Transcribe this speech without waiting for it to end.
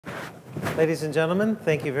Ladies and gentlemen,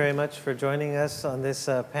 thank you very much for joining us on this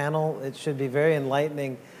panel. It should be very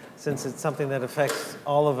enlightening since it's something that affects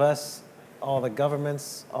all of us, all the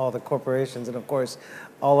governments, all the corporations, and of course,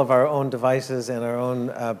 all of our own devices and our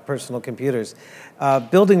own personal computers.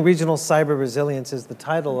 Building Regional Cyber Resilience is the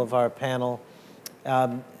title of our panel.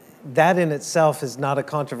 That in itself is not a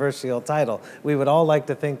controversial title. We would all like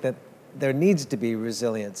to think that there needs to be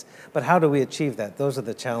resilience, but how do we achieve that? Those are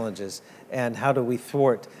the challenges, and how do we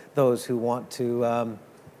thwart those who want to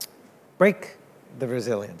break the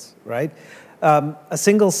resilience, right? A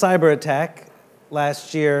single cyber attack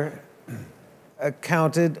last year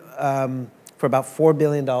accounted for about $4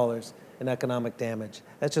 billion in economic damage.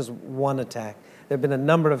 That's just one attack. There have been a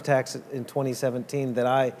number of attacks in 2017 that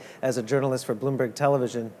I, as a journalist for Bloomberg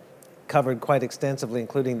Television, covered quite extensively,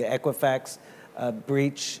 including the Equifax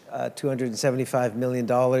breach, $275 million,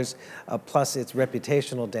 plus its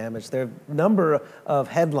reputational damage. There are a number of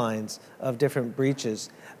headlines of different breaches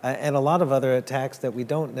and a lot of other attacks that we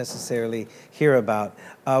don't necessarily hear about.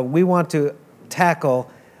 We want to tackle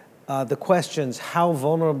the questions: how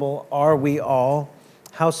vulnerable are we all?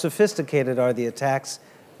 How sophisticated are the attacks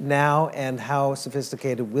now, and how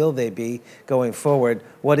sophisticated will they be going forward?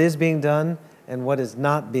 What is being done and what is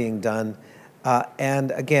not being done?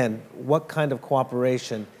 And again, what kind of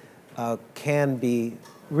cooperation can be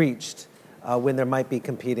reached when there might be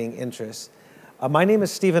competing interests? My name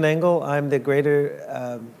is Stephen Engle. I'm the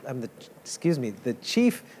the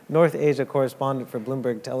Chief North Asia Correspondent for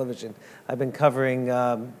Bloomberg Television. I've been covering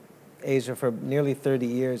Asia for nearly 30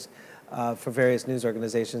 years for various news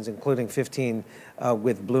organizations, including 15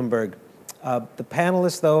 with Bloomberg. The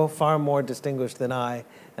panelists, though, far more distinguished than I,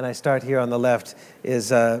 and I start here on the left,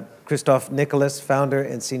 is Christophe, Nicolas, founder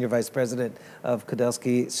and senior vice president of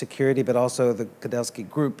Kudelski Security, but also the Kudelski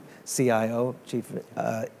Group CIO, chief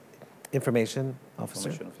information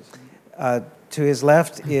officer. To his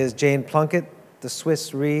left is Jayne Plunkett, the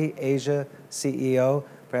Swiss Re Asia CEO.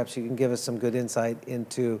 Perhaps you can give us some good insight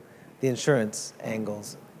into the insurance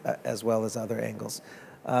angles as well as other angles.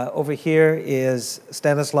 Over here is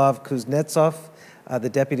Stanislav Kuznetsov, the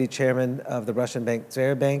deputy chairman of the Russian bank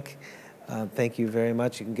Sberbank. Thank you very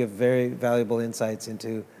much. You can give very valuable insights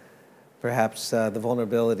into perhaps the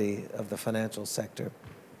vulnerability of the financial sector.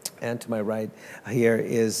 And to my right here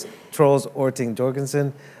is Troels Oerting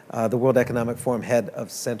Jorgensen, the World Economic Forum head of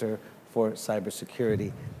Center for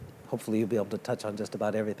Cybersecurity. Hopefully you'll be able to touch on just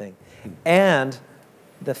about everything. And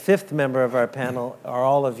the fifth member of our panel are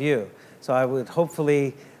all of you. So I would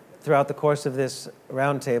hopefully, throughout the course of this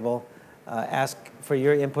roundtable, ask for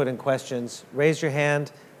your input and questions. Raise your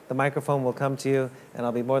hand, the microphone will come to you, and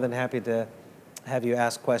I'll be more than happy to have you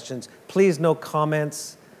ask questions. Please, no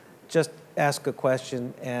comments, just ask a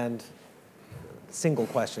question, and single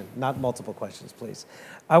question, not multiple questions, please.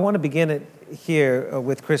 I want to begin it here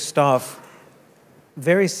with Christophe.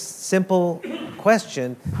 Very simple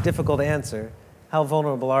question, difficult answer. How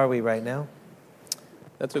vulnerable are we right now?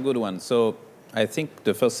 That's a good one. So I think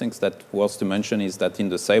the first thing that was to mention is that in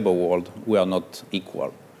the cyber world, we are not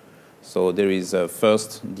equal. So there is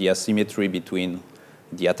first the asymmetry between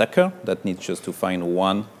the attacker that needs just to find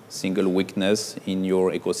one single weakness in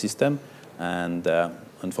your ecosystem, and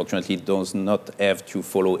unfortunately does not have to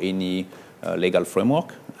follow any legal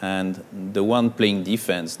framework. And the one playing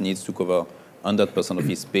defense needs to cover 100% of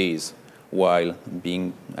his space while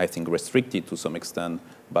being, I think, restricted to some extent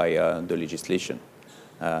by the legislation.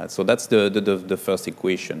 So that's the first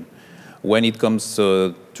equation. When it comes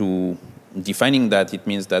to defining that, it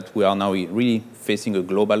means that we are now really facing a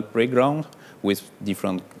global playground with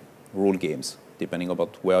different rule games, depending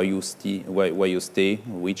about where you stay,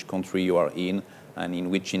 which country you are in, and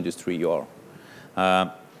in which industry you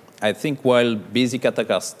are. I think while basic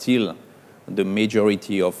attacks are still the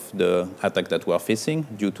majority of the attack that we are facing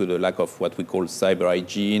due to the lack of what we call cyber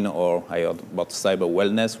hygiene, or I heard about cyber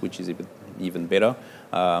wellness, which is even better.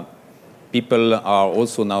 People are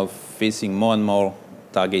also now facing more and more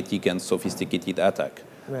targeted and sophisticated attack,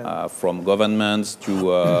 from governments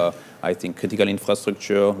to, I think, critical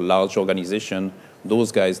infrastructure, large organization.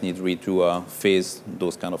 Those guys need really to face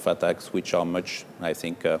those kind of attacks, which are much, I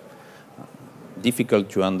think, difficult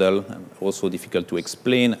to handle, also difficult to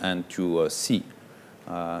explain and to see.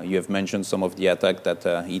 You have mentioned some of the attacks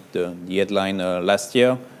that hit the headline last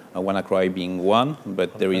year, WannaCry being one,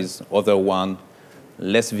 but there is other one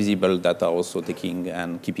less visible that are also taking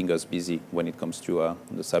and keeping us busy when it comes to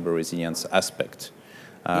the cyber resilience aspect.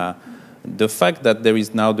 The fact that there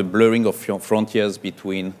is now the blurring of frontiers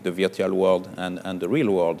between the virtual world and the real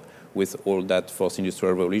world, with all that fourth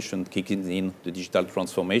industrial revolution kicking in, the digital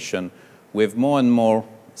transformation, we have more and more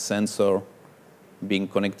sensor, being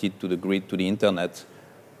connected to the grid, to the internet,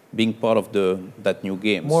 being part of that new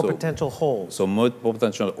game. More potential holes. So more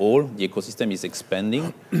potential hole, the ecosystem is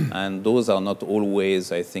expanding, and those are not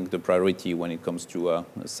always, I think, the priority when it comes to a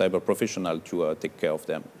cyber professional to take care of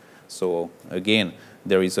them. So again,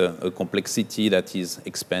 there is a complexity that is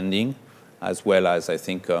expanding, as well as, I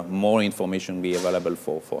think, more information be available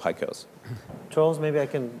for hackers. Troels, maybe I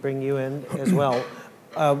can bring you in as well.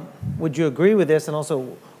 Would you agree with this? And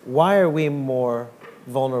also, why are we more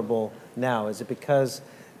vulnerable now? Is it because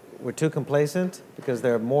we're too complacent? Because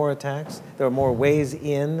there are more attacks? There are more ways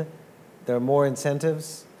in? There are more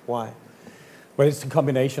incentives? Why? Well, it's a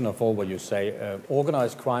combination of all what you say.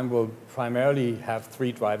 Organized crime will primarily have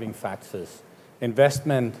three driving factors: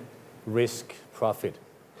 investment, risk, profit.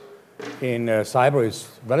 In cyber, it's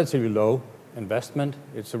relatively low investment,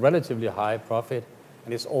 it's a relatively high profit,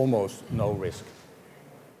 and it's almost no risk.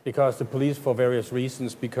 Because the police, for various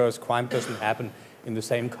reasons, because crime doesn't happen in the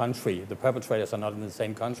same country, the perpetrators are not in the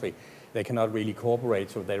same country, they cannot really cooperate,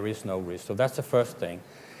 so there is no risk. So that's the first thing.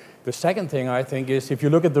 The second thing, I think, is if you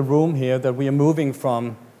look at the room here, that we are moving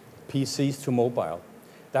from PCs to mobile.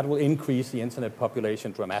 That will increase the internet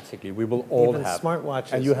population dramatically. We will all Even have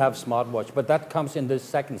smartwatches. And you have smartwatch, but that comes in the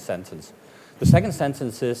second sentence. The second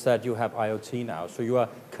sentence is that you have IoT now, so you are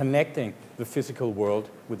connecting the physical world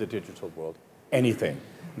with the digital world. Anything.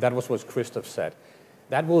 That was what Christophe said.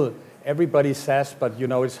 That will, everybody says, but you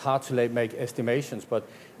know, it's hard to make estimations, but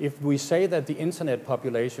if we say that the internet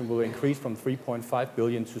population will increase from 3.5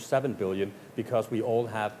 billion to 7 billion because we all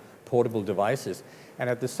have portable devices, and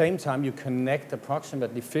at the same time you connect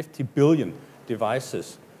approximately 50 billion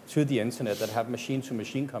devices to the internet that have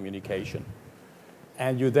machine-to-machine communication,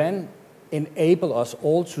 and you then enable us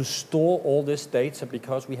all to store all this data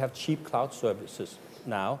because we have cheap cloud services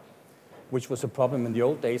now, which was a problem in the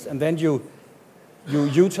old days, and then you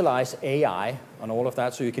utilize AI on all of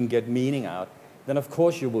that so you can get meaning out, then of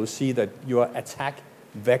course you will see that your attack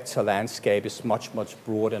vector landscape is much, much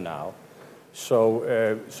broader now.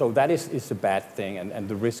 So, so that is a bad thing, and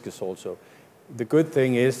the risk is also. The good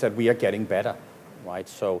thing is that we are getting better, right?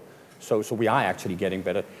 So we are actually getting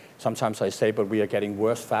better. Sometimes I say, but we are getting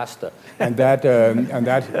worse faster, and that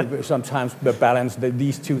sometimes balance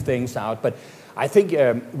these two things out. But I think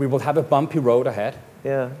we will have a bumpy road ahead.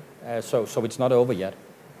 Yeah. So it's not over yet.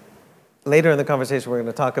 Later in the conversation, we're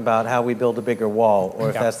going to talk about how we build a bigger wall, or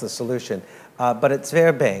if that's the solution. But at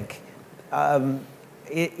Sberbank,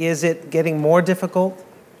 is it getting more difficult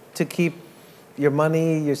to keep your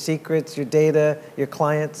money, your secrets, your data, your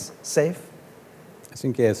clients safe? I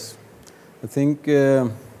think yes. I think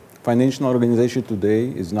financial organization today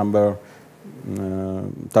is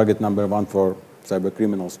target number one for cyber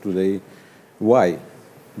criminals today. Why?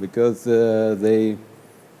 Because they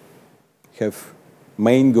have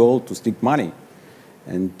main goal to steal money.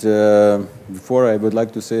 And before, I would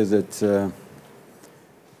like to say that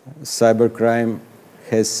cybercrime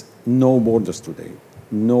has no borders today,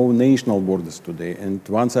 no national borders today. And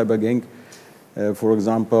one cyber gang, for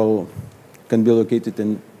example, can be located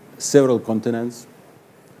in several continents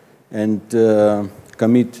and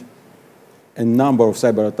commit a number of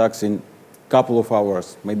cyber attacks in a couple of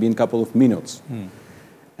hours, maybe in a couple of minutes.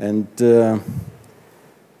 And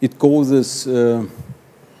it causes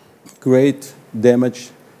great damage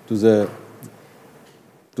to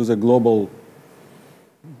the global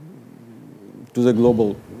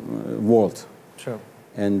world. Sure.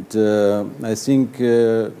 And I think,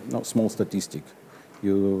 no, small statistic.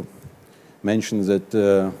 You mentioned that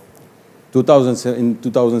in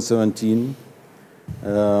 2017,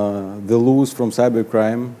 the loss from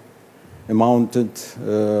cybercrime amounted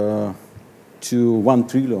to $1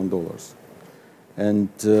 trillion, and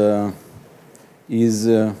is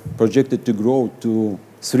projected to grow to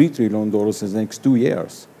 $3 trillion in the next 2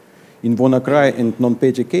 years. In WannaCry and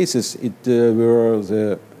NotPetya cases, it were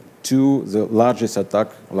the largest attack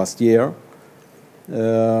last year.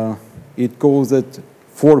 It caused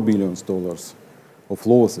 $4 billion of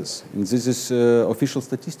losses, and this is official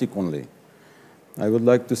statistic only. I would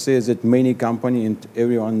like to say that many companies, and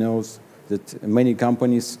everyone knows that many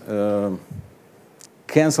companies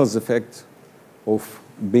cancel the fact of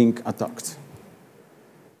being attacked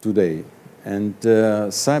today. And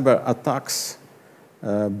cyber attacks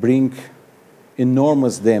bring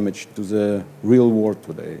enormous damage to the real world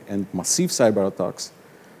today. And massive cyber attacks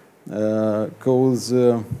cause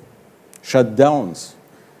shutdowns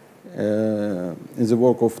in the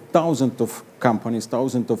work of thousands of companies,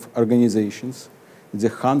 thousands of organizations in the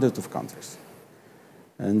hundreds of countries,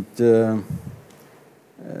 and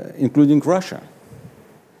including Russia.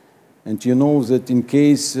 And you know that in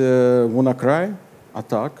case WannaCry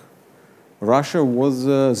attack, Russia was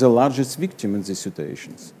the largest victim in these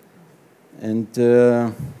situations. And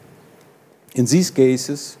in these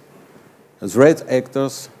cases, threat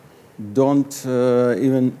actors don't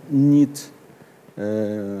even need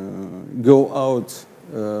go out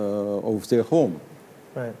of their home.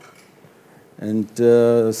 Right. And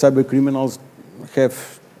cyber criminals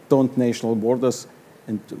have turned national borders,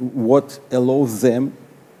 and what allows them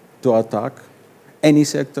to attack any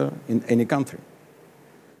sector in any country.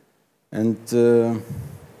 And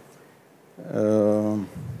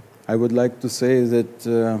I would like to say that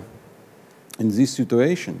in this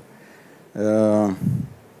situation,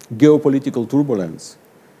 geopolitical turbulence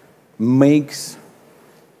makes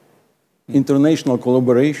international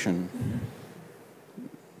collaboration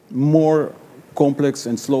more complex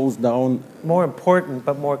and slows down. More important,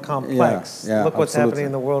 but more complex. Yeah, Look what's absolutely. happening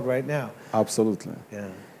in the world right now. Absolutely. Yeah.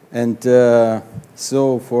 And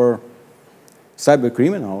so for cyber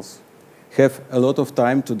criminals have a lot of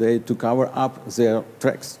time today to cover up their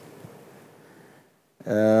tracks.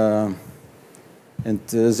 And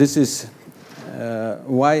this is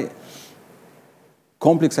why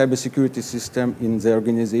complex cybersecurity system in the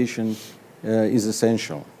organization is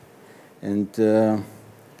essential. And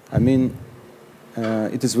I mean,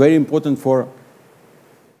 it is very important for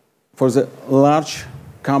the large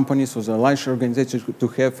companies or the large organizations to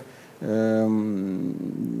have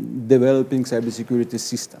developing cybersecurity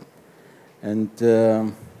system. And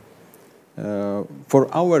for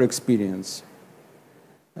our experience,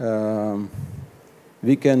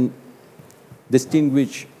 we can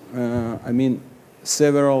distinguish, I mean,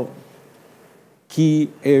 several key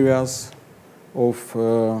areas of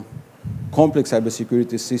complex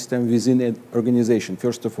cybersecurity system within an organization.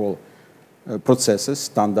 First of all, processes,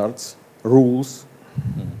 standards, rules.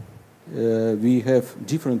 We have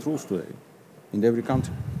different rules today in every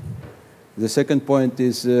country. The second point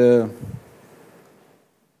is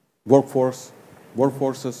workforces,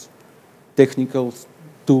 technical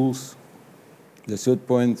tools. The third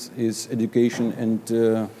point is education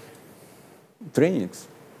and trainings.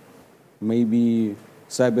 Maybe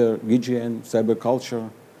cyber hygiene, cyber culture,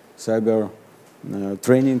 cyber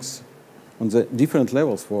trainings on the different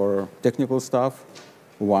levels for technical staff,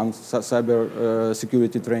 one cyber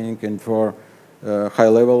security training, and for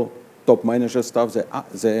high-level top manager staff,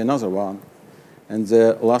 the another one. And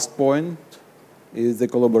the last point is the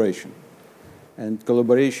collaboration. And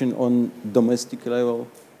collaboration on domestic level,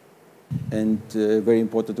 and very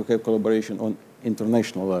important to have collaboration on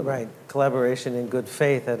international level. Right, collaboration in good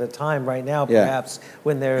faith at a time right now, perhaps,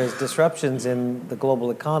 when there is disruptions in the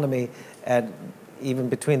global economy, even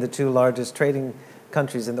between the two largest trading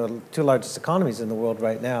countries and the two largest economies in the world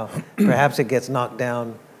right now, perhaps it gets knocked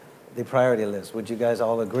down the priority list. Would you guys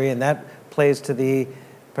all agree? And that plays to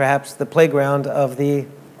perhaps the playground of the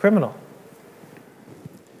criminal.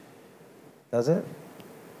 Does it?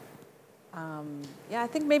 Yeah, I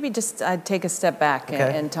think maybe just I'd take a step back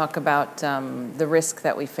and talk about the risk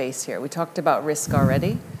that we face here. We talked about risk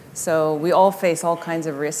already. So we all face all kinds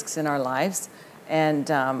of risks in our lives. And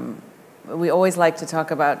we always like to talk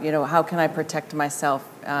about, how can I protect myself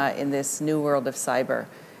in this new world of cyber?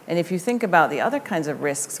 And if you think about the other kinds of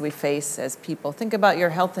risks we face as people, think about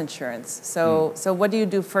your health insurance. So what do you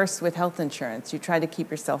do first with health insurance? You try to keep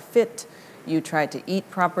yourself fit. You try to eat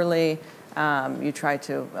properly. You try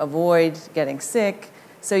to avoid getting sick.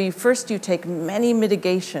 So you take many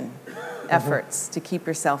mitigation efforts to keep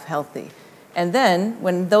yourself healthy. And then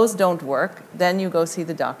when those don't work, then you go see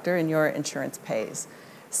the doctor and your insurance pays.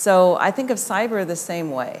 So I think of cyber the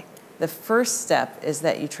same way. The first step is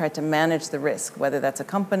that you try to manage the risk, whether that's a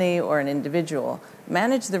company or an individual.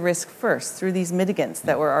 Manage the risk first through these mitigants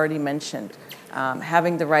that were already mentioned.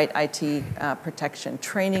 Having the right IT protection,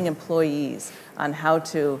 training employees on how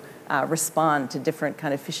to respond to different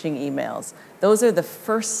kind of phishing emails. Those are the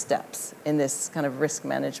first steps in this kind of risk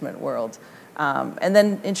management world. And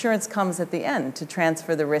then insurance comes at the end to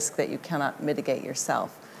transfer the risk that you cannot mitigate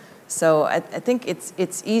yourself. So I think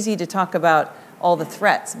it's easy to talk about all the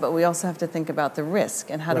threats, but we also have to think about the risk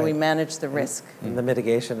and how do we manage the risk. And the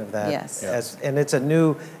mitigation of that. Yes. And it's a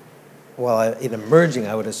new, an emerging,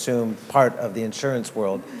 I would assume, part of the insurance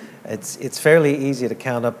world. It's fairly easy to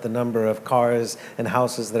count up the number of cars and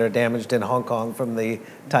houses that are damaged in Hong Kong from the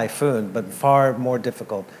typhoon, but far more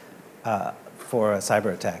difficult for a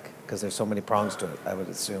cyber attack because there's so many prongs to it, I would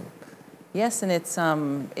assume. Yes, and it's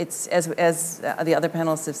as the other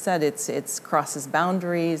panelists have said, it's crosses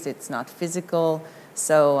boundaries. It's not physical.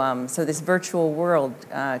 So this virtual world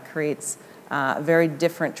creates a very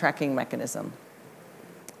different tracking mechanism.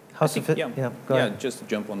 Go ahead. Just to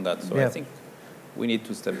jump on that. So I think we need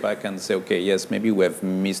to step back and say, okay, yes, maybe we have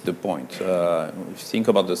missed the point. If you think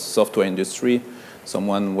about the software industry,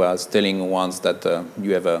 someone was telling once that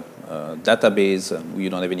you have a database, you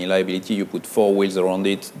don't have any liability, you put 4 wheels around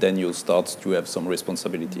it, then you start to have some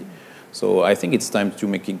responsibility. So I think it's time to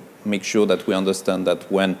make sure that we understand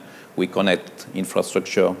that when we connect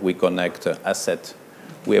infrastructure, we connect asset,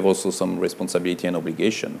 we have also some responsibility and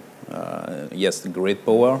obligation. Yes, great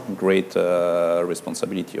power, great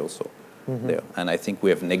responsibility also there. And I think we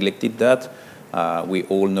have neglected that. We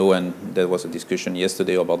all know, and there was a discussion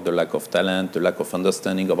yesterday about the lack of talent, the lack of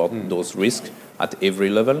understanding about those risks at every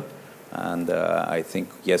level. And I think,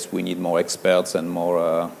 yes, we need more experts and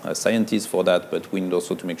more scientists for that, but we need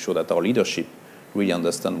also to make sure that our leadership really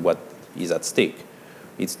understand what is at stake.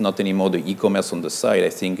 It's not anymore the e-commerce on the side. I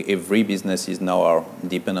think every business is now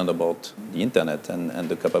dependent about the internet and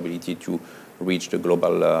the capability to reach the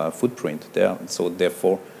global footprint there. So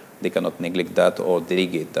therefore, they cannot neglect that or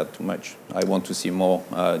delegate that too much. I want to see more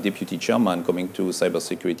deputy chairman coming to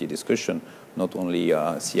cybersecurity discussion, not only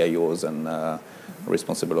CIOs and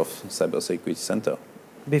responsible of cybersecurity center.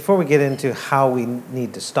 Before we get into how we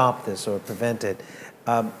need to stop this or prevent it,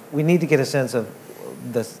 we need to get a sense of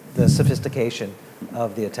the sophistication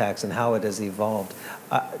of the attacks and how it has evolved.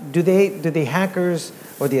 Do the hackers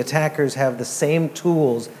or the attackers have the same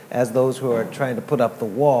tools as those who are trying to put up the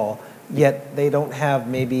wall, yet they don't have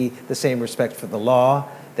maybe the same respect for the law,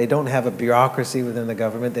 they don't have a bureaucracy within the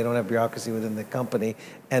government, they don't have bureaucracy within the company,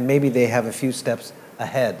 and maybe they have a few steps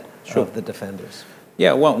ahead of the defenders?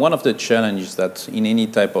 Yeah, one of the challenges that in any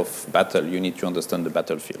type of battle, you need to understand the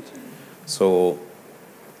battlefield. So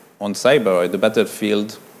on cyber, the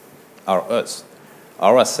battlefield are us.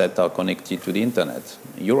 Our assets are connected to the internet.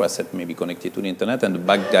 Your asset may be connected to the internet, and the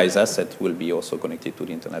bad guy's asset will be also connected to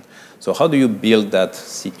the internet. So how do you build that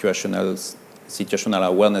situational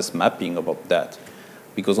awareness mapping about that?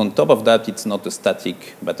 Because on top of that, it's not a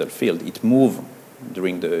static battlefield. It moves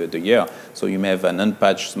during the year. So you may have an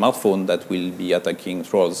unpatched smartphone that will be attacking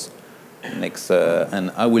Troels next, and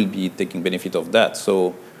I will be taking benefit of that.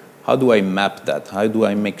 So how do I map that? How do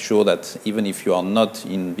I make sure that even if you are not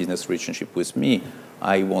in business relationship with me,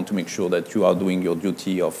 I want to make sure that you are doing your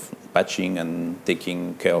duty of patching and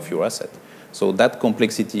taking care of your asset. So that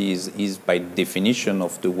complexity is by definition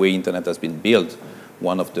of the way internet has been built,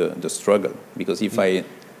 one of the struggle. Because if I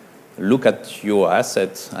look at your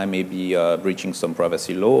assets, I may be breaching some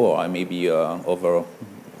privacy law, or I may be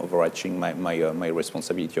overarching my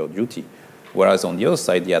responsibility or duty. Whereas on the other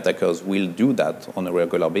side, the attackers will do that on a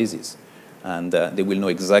regular basis. And they will know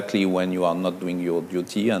exactly when you are not doing your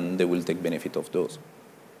duty, and they will take benefit of those.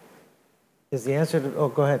 Is the answer to, oh,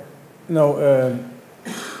 go ahead. No,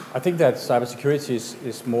 I think that cybersecurity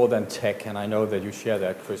is more than tech, and I know that you share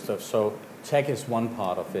that, Christophe. So tech is one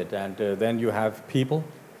part of it, and then you have people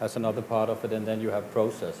as another part of it, and then you have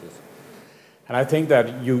processes. And I think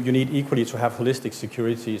that you need equally to have holistic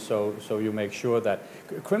security, so you make sure that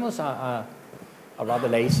criminals are rather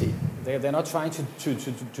lazy. They're not trying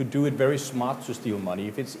to do it very smart to steal money.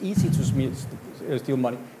 If it's easy to steal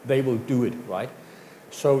money, they will do it, right?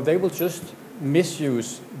 So they will just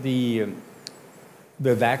misuse the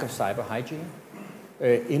lack of cyber hygiene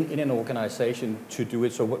in an organization to do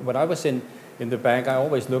it. So when I was in the bank, I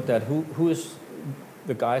always looked at who is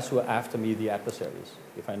the guys who are after me, the adversaries.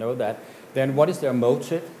 If I know that, then what is their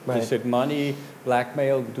motive? Right. Is it money,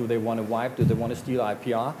 blackmail? Do they want to wipe? Do they want to steal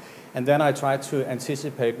IPR? And then I tried to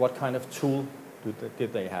anticipate what kind of tool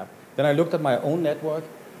did they have. Then I looked at my own network.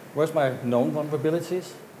 Where's my known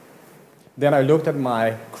vulnerabilities? Then I looked at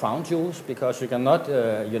my crown jewels, because you cannot,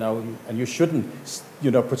 and you shouldn't,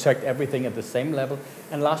 protect everything at the same level.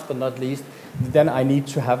 And last but not least, then I need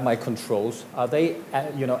to have my controls. Are they,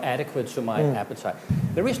 adequate to my appetite?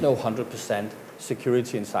 There is no 100%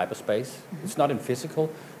 security in cyberspace. It's not in physical.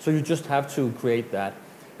 So you just have to create that.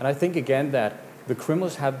 And I think, again, that the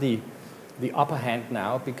criminals have the upper hand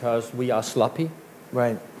now because we are sloppy.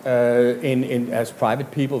 Right. As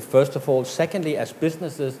private people, first of all. Secondly, as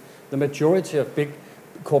businesses, the majority of big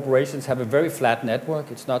corporations have a very flat network.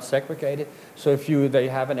 It's not segregated. So if they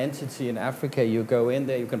have an entity in Africa, you go in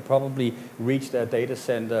there, you can probably reach their data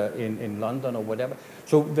center in London or whatever.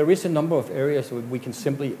 So there is a number of areas where we can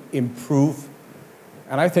simply improve.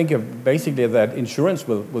 And I think basically that insurance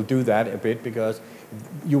will do that a bit, because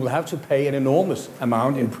you will have to pay an enormous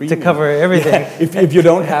amount in premium. To cover everything. Yeah, if you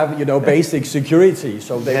don't have, basic security.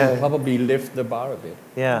 So they will probably lift the bar a bit.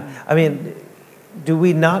 Yeah. I mean, do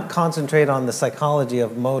we not concentrate on the psychology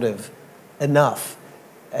of motive enough?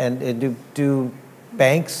 And do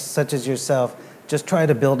banks such as yourself just try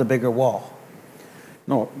to build a bigger wall?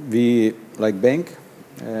 No, we, like bank,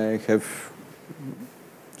 have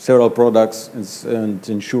several products and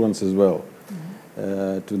insurance as well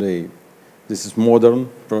today. This is modern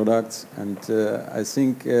products, and I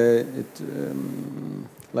think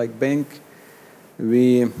like bank,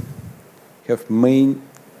 we have main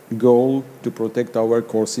goal to protect our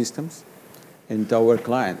core systems and our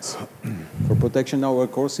clients. For protection of our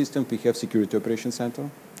core system, we have Security Operations Center.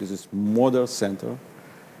 This is modern center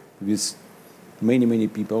with many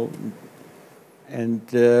people. And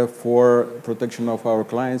for protection of our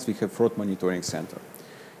clients, we have Fraud Monitoring Center.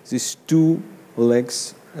 These two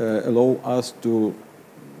legs allow us to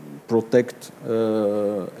protect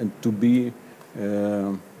and to be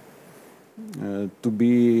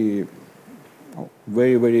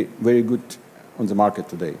very good on the market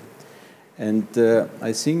today. And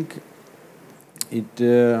I think it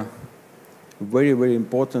very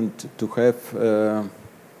important to have the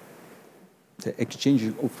exchange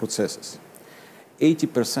of processes.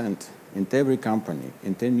 80% in every company,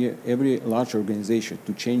 in every large organization,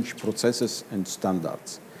 to change processes and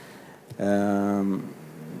standards.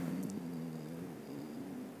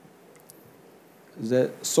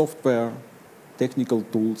 The software, technical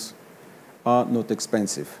tools are not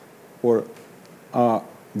expensive or are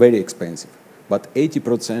very expensive, but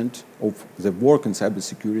 80% of the work in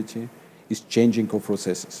cybersecurity is changing of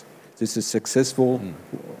processes. This is a successful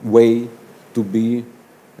way to be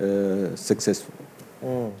successful.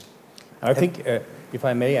 I think, if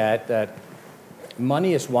I may add, that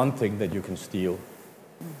money is one thing that you can steal,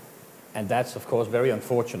 and that's, of course, very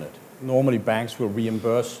unfortunate. Normally, banks will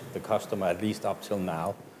reimburse the customer, at least up till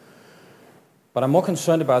now. But I'm more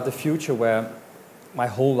concerned about the future where my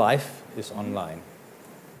whole life is online.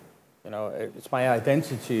 You know, it's my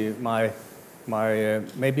identity,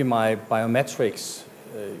 maybe my biometrics,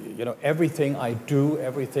 you know, everything I do,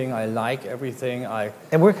 everything I like, everything I...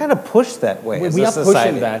 And we're kind of pushed that way as a society. We are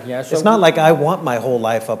pushing that, yeah. So it's not like I want my whole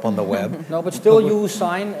life up on the web. No, but still you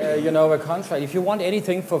sign, you know, a contract. If you want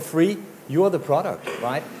anything for free, you're the product,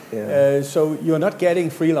 right? Yeah. So you're not getting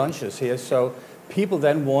free lunches here. So people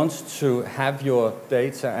then want to have your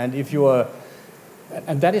data, and if you are...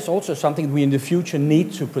 And that is also something we in the future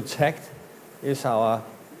need to protect, is our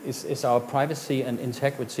privacy and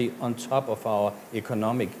integrity on top of our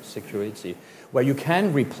economic security, where you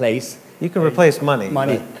can replace... You can replace money.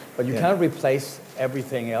 But you cannot replace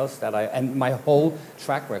everything else and my whole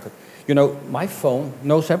track record. You know, my phone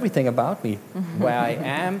knows everything about me, where I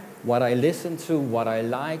am, what I listen to, what I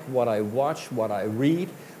like, what I watch, what I read,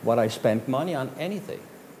 what I spend money on, anything.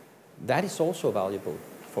 That is also valuable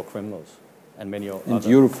for criminals. And many other. And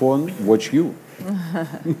your phone watch you.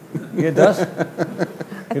 It does.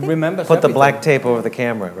 It remembers Put everything. the black tape over the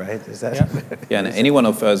camera, right? Is that? Yeah, and any one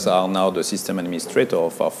of us are now the system administrator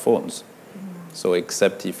of our phones. So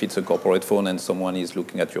except if it's a corporate phone and someone is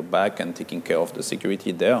looking at your back and taking care of the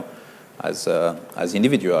security there, as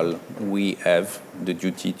individual, we have the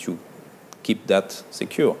duty to keep that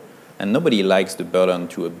secure. And nobody likes the burden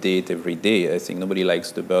to update every day. I think nobody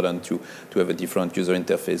likes the burden to have a different user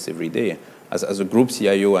interface every day. As a group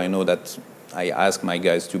CIO, I know that I ask my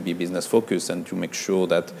guys to be business focused and to make sure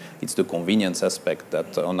that it's the convenience aspect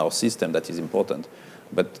that on our system that is important.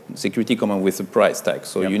 But security comes with a price tag,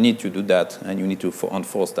 so you need to do that and you need to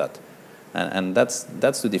enforce that. And that's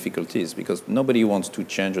the difficulties, because nobody wants to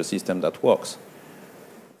change a system that works.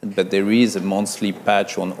 But there is a monthly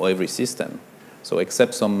patch on every system. So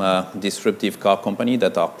except some disruptive car company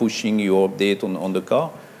that are pushing your update on the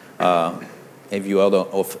car, have you heard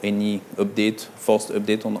of any forced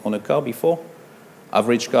update on a car before?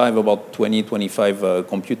 Average car have about 20-25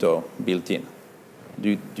 computer built in.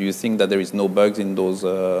 Do you think that there is no bugs in those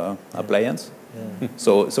appliances? Yeah.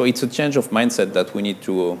 So it's a change of mindset that we need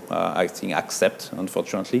to, I think, accept,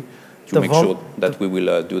 unfortunately, to make sure that we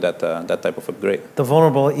will do that type of upgrade. The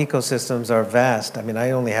vulnerable ecosystems are vast. I mean,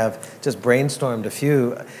 I only have just brainstormed a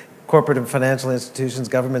few. Corporate and financial institutions,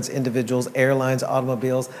 governments, individuals, airlines,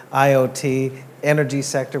 automobiles, IoT, energy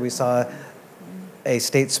sector. We saw a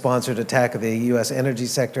state-sponsored attack of the U.S. energy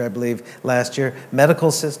sector, I believe, last year. Medical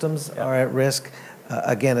systems are at risk.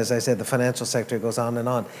 Again, as I said, the financial sector goes on and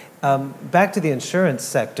on. Back to the insurance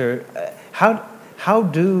sector, how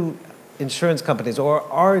do insurance companies, or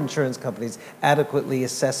are insurance companies adequately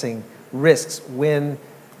assessing risks when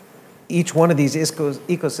each one of these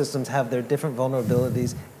ecosystems have their different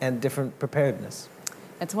vulnerabilities and different preparedness?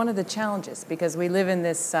 It's one of the challenges, because we live in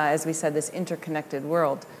this, as we said, this interconnected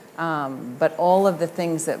world. But all of the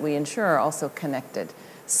things that we insure are also connected.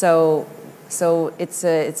 So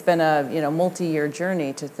it's been a multi-year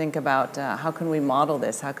journey to think about how can we model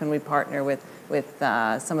this? How can we partner with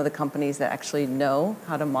some of the companies that actually know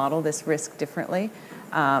how to model this risk differently?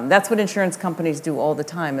 That's what insurance companies do all the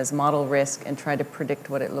time, is model risk and try to predict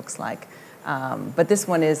what it looks like. But this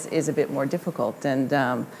one is a bit more difficult. And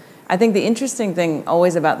I think the interesting thing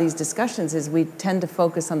always about these discussions is we tend to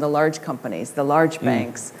focus on the large companies, the large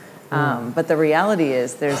banks. But the reality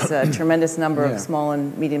is there's a tremendous number of small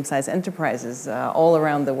and medium-sized enterprises all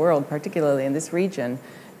around the world, particularly in this region,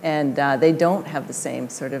 and they don't have the same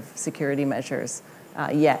sort of security measures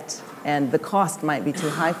yet, and the cost might be too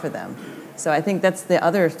high for them. So I think that's the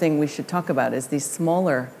other thing we should talk about, is these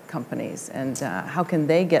smaller companies, and how can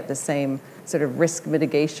they get the same sort of risk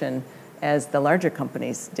mitigation as the larger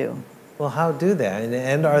companies do. Well, how do they?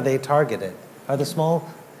 And are they targeted? Are the small...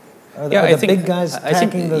 Are the, Yeah, are the big guys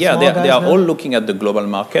attacking the small guys they are now? all looking at the global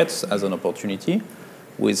markets as an opportunity.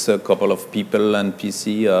 With a couple of people and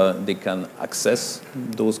PC, they can access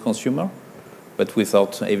those consumers, but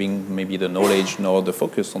without having maybe the knowledge nor the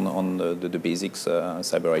focus on the basics,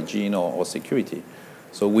 cyber hygiene or security.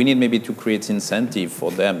 So we need maybe to create incentive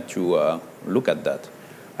for them to look at that.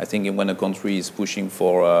 I think when a country is pushing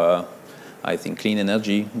for, I think, clean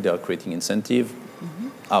energy, they are creating incentive.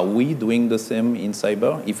 Are we doing the same in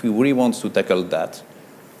cyber? If we really want to tackle that,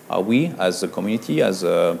 are we, as a community, as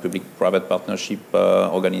a public-private partnership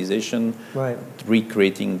organization,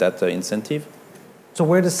 recreating that incentive? So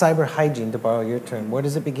where does cyber hygiene, to borrow your term, where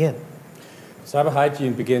does it begin? Cyber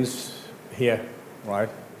hygiene begins here, right?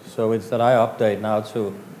 So it's that I update now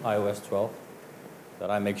to iOS 12, that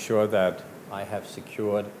I make sure that I have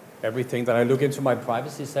secured everything, that I look into my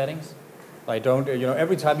privacy settings. I don't,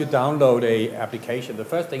 every time you download a application, the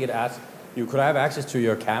first thing it asks, could I have access to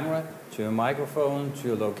your camera, to your microphone, to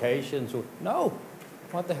your location? No,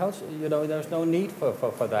 what the hell, there's no need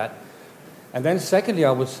for that. And then secondly,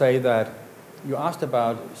 I would say that you asked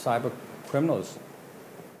about cyber criminals.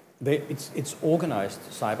 It's organized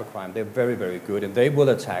cybercrime. They're very, very good, and they will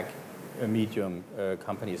attack medium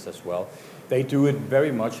companies as well. They do it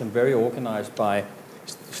very much and very organized by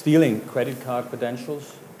stealing credit card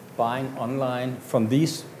credentials, buying online from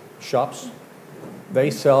these shops.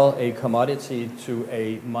 They sell a commodity to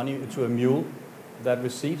a mule that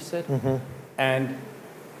receives it, and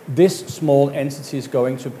this small entity is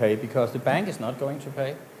going to pay because the bank is not going to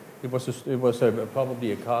pay. It was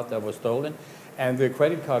probably a card that was stolen, and the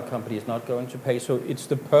credit card company is not going to pay. So it's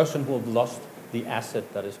the person who have lost the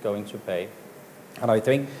asset that is going to pay. And I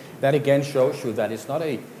think that again shows you that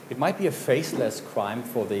it might be a faceless crime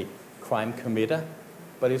for the crime committer,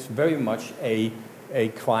 but it's very much a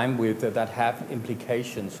crime that have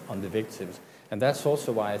implications on the victims. And that's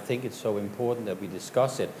also why I think it's so important that we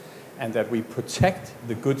discuss it and that we protect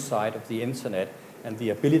the good side of the internet and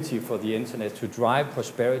the ability for the internet to drive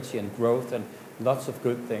prosperity and growth and lots of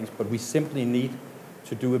good things, but we simply need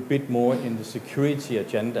to do a bit more in the security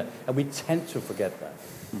agenda, and we tend to forget that.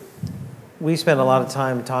 We spend a lot of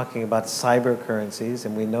time talking about cyber currencies,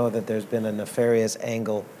 and we know that there's been a nefarious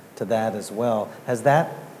angle to that as well. Has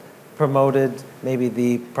that promoted maybe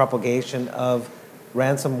the propagation of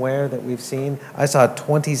ransomware that we've seen? I saw a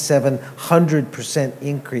 2,700%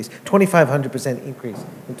 increase, 2,500% increase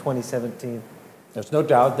in 2017. There's no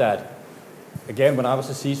doubt that, again, when I was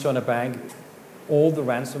a CISO in a bank, all the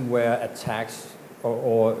ransomware attacks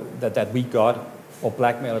or that we got, or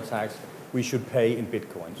blackmail attacks, we should pay in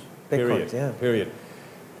bitcoins. Bitcoins, yeah. Period.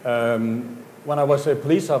 When I was a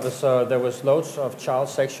police officer, there was loads of child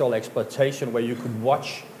sexual exploitation where you could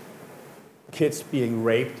watch kids being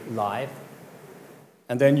raped live,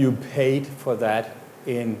 and then you paid for that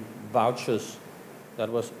in vouchers that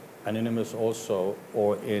was anonymous also,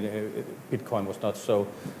 or Bitcoin was not so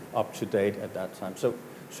up to date at that time. So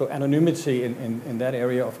anonymity in that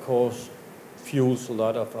area, of course, fuels a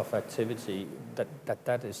lot of activity.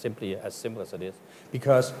 That is simply as simple as it is,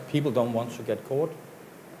 because people don't want to get caught.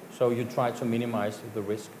 So you try to minimize the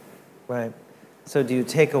risk. Right. So do you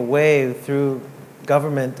take away through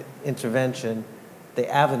government intervention the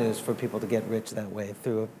avenues for people to get rich that way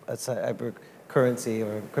through a cyber currency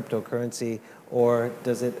or cryptocurrency, or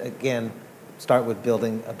does it again start with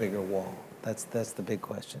building a bigger wall? That's the big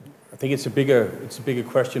question. I think it's a bigger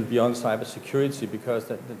question beyond cybersecurity, because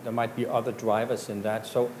there might be other drivers in that.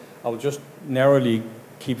 So I will just narrowly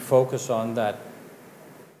keep focus on that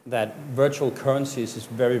virtual currencies is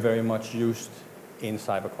very, very much used in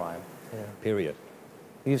cybercrime. Yeah. Period.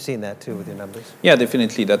 You've seen that too with your numbers. Yeah,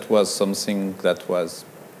 definitely. That was something that was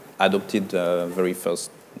adopted very first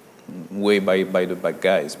way by the bad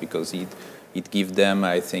guys, because it gives them,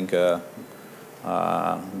 I think,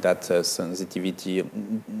 that sensitivity.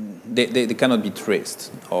 They cannot be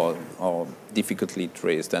traced or difficultly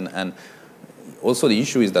traced, and also the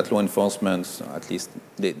issue is that law enforcement, at least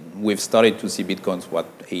we've started to see bitcoins,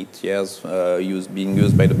 8 years being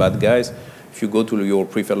used by the bad guys. If you go to your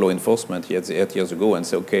preferred law enforcement 8 years ago and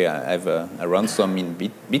say, okay, I have a ransom in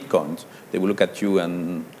bitcoins, they will look at you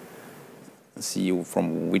and see you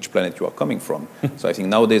from which planet you are coming from. So I think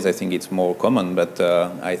nowadays, I think it's more common, but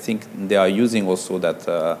I think they are using also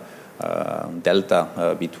that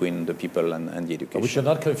delta between the people and the education. But we should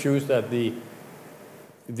not confuse that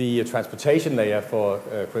the transportation layer for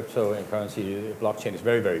crypto and currency blockchain is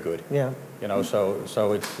very, very good. Yeah. You know,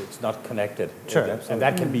 so it's not connected. Sure. And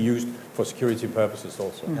that can be used for security purposes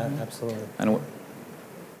also. Absolutely. And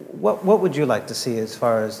what would you like to see as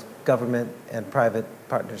far as government and private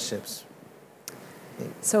partnerships?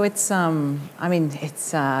 So it's, I mean,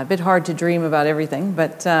 it's a bit hard to dream about everything,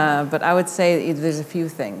 but I would say there's a few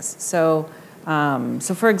things. So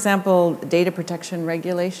for example, data protection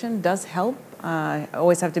regulation does help.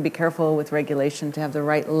 Always have to be careful with regulation to have the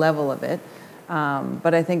right level of it.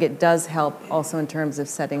 But I think it does help also in terms of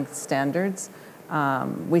setting standards.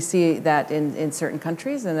 We see that in certain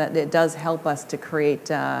countries, and that it does help us to create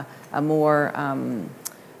a more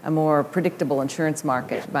predictable insurance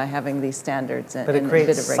market by having these standards and, but it creates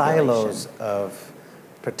a bit of regulation. silos of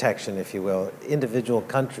protection, if you will, individual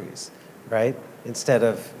countries, right? Instead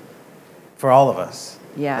of for all of us.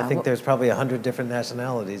 Yeah. I think there's probably 100 different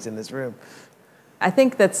nationalities in this room. I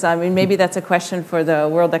think that's, I mean, maybe that's a question for the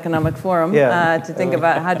World Economic Forum to think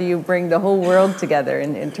about how do you bring the whole world together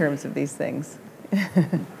in terms of these things.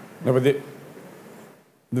 No, but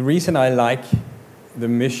the reason I like the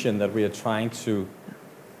mission that we are trying to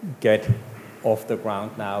get off the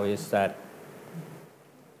ground now is that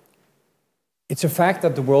it's a fact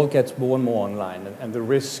that the world gets more and more online, and the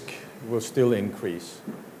risk will still increase.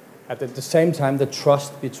 At the same time, the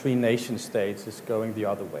trust between nation states is going the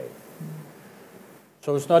other way.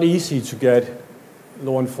 So it's not easy to get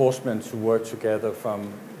law enforcement to work together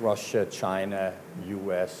from Russia, China,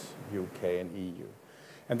 US, UK, and EU.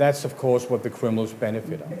 And that's, of course, what the criminals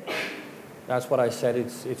benefit on. That's what I said,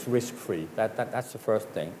 it's risk-free. That's the first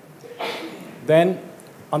thing. Then,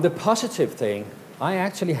 on the positive thing, I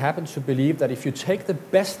actually happen to believe that if you take the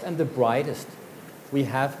best and the brightest we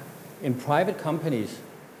have in private companies,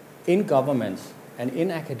 in governments, and in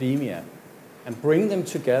academia, and bring them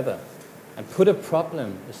together, and put a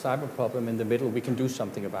problem, a cyber problem, in the middle, we can do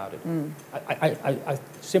something about it. I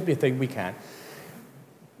simply think we can.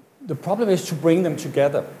 The problem is to bring them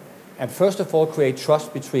together, and first of all, create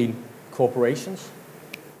trust between corporations.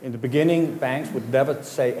 In the beginning, banks would never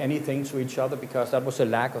say anything to each other because that was a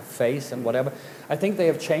lack of faith and whatever. I think they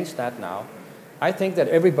have changed that now. I think that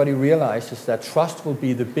everybody realizes that trust will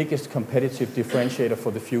be the biggest competitive differentiator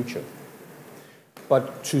for the future.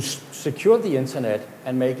 But to secure the internet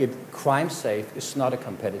and make it crime safe is not a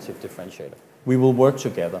competitive differentiator. We will work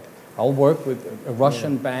together. I'll work with a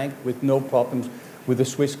Russian bank with no problems, with a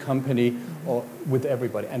Swiss company, or with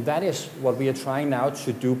everybody. And that is what we are trying now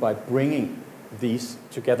to do by bringing these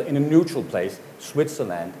together in a neutral place,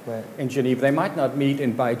 Switzerland, in Geneva. They might not meet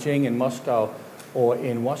in Beijing, in Moscow, or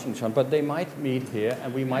in Washington, but they might meet here,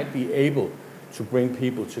 and we might be able to bring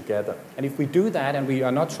people together. And if we do that, and we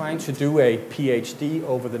are not trying to do a PhD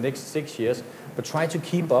over the next 6 years, but try to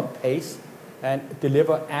keep up pace and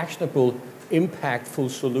deliver actionable,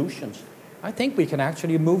 impactful solutions, I think we can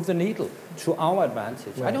actually move the needle to our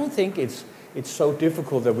advantage. Right. I don't think it's so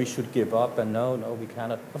difficult that we should give up and no, we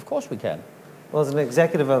cannot. Of course we can. Well, as an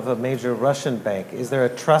executive of a major Russian bank, is there a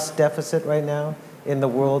trust deficit right now in the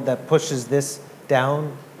world that pushes this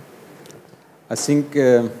down? I think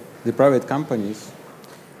the private companies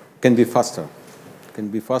can be faster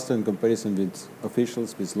in comparison with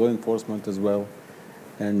officials, with law enforcement as well.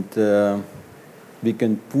 And we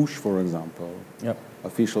can push, for example,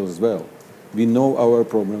 officials as well. We know our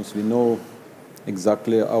problems, we know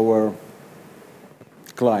exactly our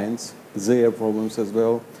clients, their problems as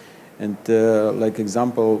well. And like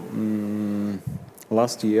example,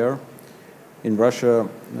 last year in Russia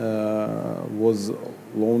was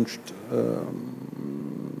launched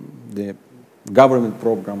the government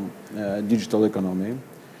program, Digital Economy,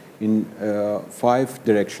 in 5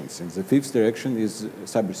 directions. And the 5th direction is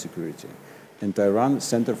cybersecurity. And I run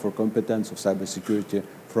Center for Competence of Cybersecurity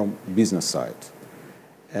from business side.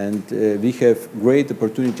 And we have great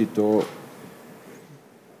opportunity to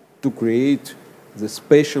create the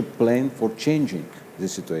spatial plan for changing the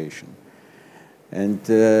situation. And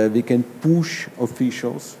we can push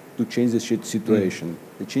officials to change the situation.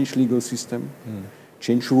 They change legal system,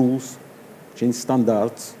 change rules, change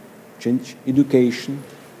standards, change education,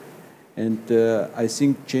 and I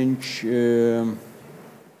think change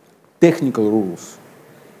technical rules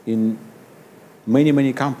in many,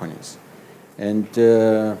 many companies. And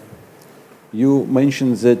you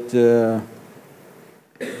mentioned that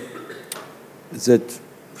that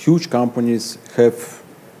huge companies have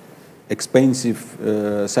expensive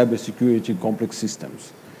cybersecurity complex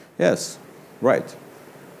systems. Yes, right.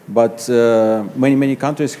 But many, many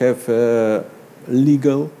countries have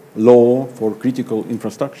legal law for critical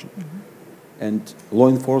infrastructure. And law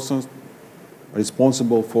enforcement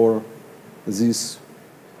responsible for this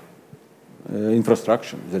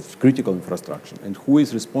infrastructure, that's critical infrastructure. And who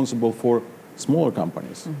is responsible for smaller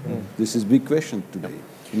companies? This is a big question today,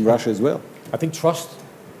 in Russia as well. I think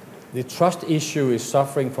the trust issue is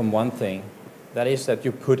suffering from one thing, that is that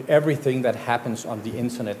you put everything that happens on the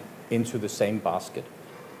internet into the same basket.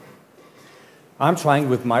 I'm trying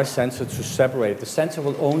with my sensor to separate. The sensor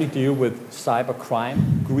will only deal with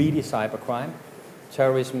cybercrime, greedy cybercrime,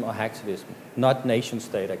 terrorism or hacktivism, not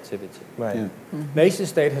nation-state activity. Right. Yeah. Nation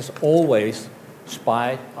state has always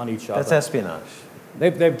spied on each other. That's espionage.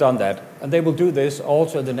 They've done that, and they will do this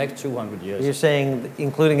also in the next 200 years. You're saying,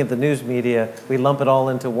 including in the news media, we lump it all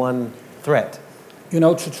into one threat. You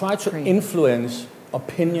know, to try to influence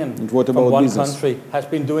opinion And what from about one business? country has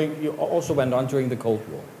been doing, you also went on during the Cold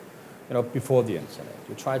War, you know, before the internet.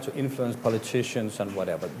 You try to influence politicians and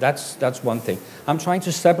whatever. That's one thing. I'm trying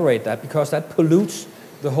to separate that because that pollutes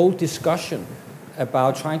the whole discussion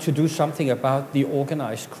about trying to do something about the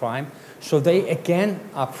organized crime. So they, again,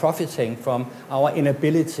 are profiting from our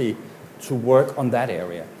inability to work on that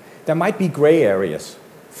area. There might be gray areas,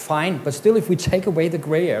 fine, but still if we take away the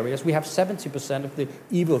gray areas, we have 70% of the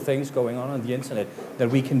evil things going on the internet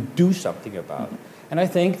that we can do something about. And I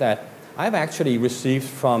think that I've actually received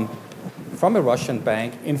from a Russian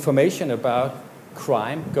bank information about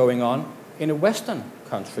crime going on in a Western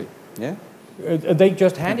country. Yeah? They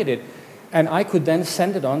just handed it. And I could then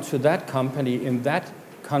send it on to that company in that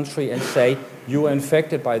country and say, you are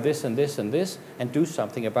infected by this and this and this, and do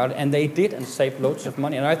something about it. And they did and saved loads of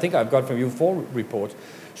money. And I think I've got from you 4 reports.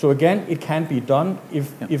 So again, it can be done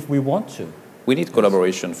if we want to. We need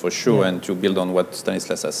collaboration for sure, and to build on what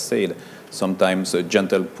Stanislav has said, sometimes a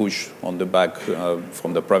gentle push on the back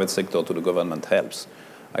from the private sector to the government helps.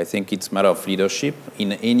 I think it's a matter of leadership.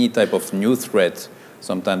 In any type of new threat,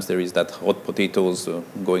 sometimes there is that hot potatoes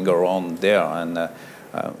going around there. And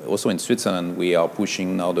also in Switzerland, we are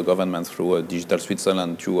pushing now the government through Digital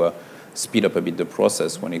Switzerland to speed up a bit the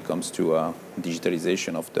process when it comes to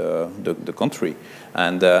digitalization of the country.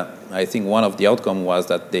 And I think one of the outcomes was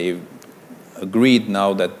that they agreed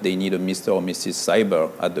now that they need a Mr. or Mrs.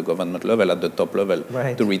 Cyber at the government level, at the top level,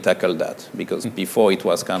 Right. to retackle that. Because before it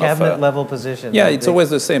was kind Cabinet of level position. yeah, it's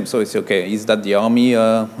always the same. So it's okay. Is that the army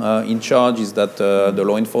in charge? Is that the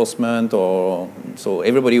law enforcement? Or so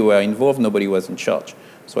everybody were involved, nobody was in charge.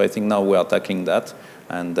 So I think now we are tackling that,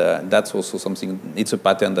 and that's also something. It's a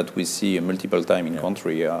pattern that we see multiple times in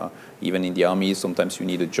country. Even in the army, sometimes you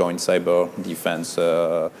need a joint cyber defense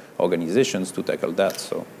organizations to tackle that.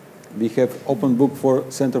 So. We have open book for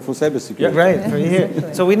Center for Cybersecurity. Yeah, right, for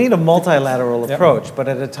here. So we need a multilateral approach, but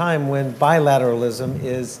at a time when bilateralism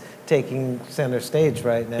is taking center stage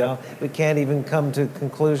right now, we can't even come to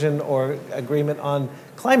conclusion or agreement on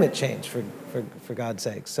climate change, for God's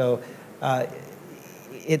sake. So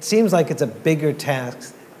it seems like it's a bigger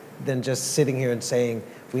task than just sitting here and saying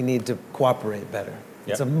we need to cooperate better.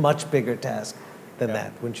 It's a much bigger task than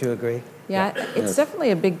that. Wouldn't you agree? Yeah, it's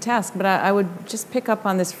definitely a big task, but I would just pick up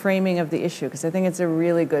on this framing of the issue because I think it's a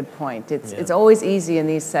really good point. It's always easy in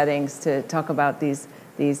these settings to talk about these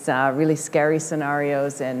really scary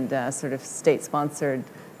scenarios and sort of state-sponsored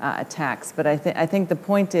attacks. But I think the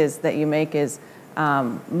point is that you make is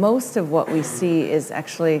most of what we see is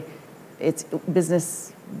actually it's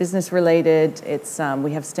business related. It's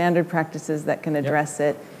we have standard practices that can address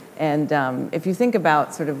it. And if you think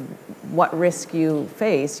about sort of what risk you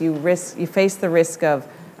face, you face the risk of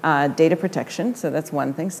data protection. So that's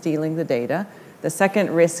one thing, stealing the data. The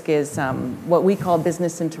second risk is what we call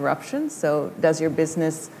business interruption. So does your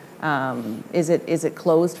business, is it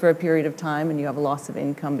closed for a period of time and you have a loss of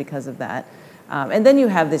income because of that? And then you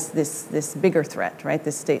have this bigger threat, right?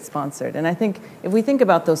 This state-sponsored. And I think if we think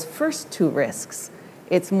about those first 2 risks,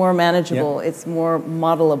 it's more manageable, it's more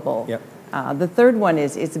modelable. The third one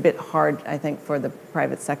is it's a bit hard, I think, for the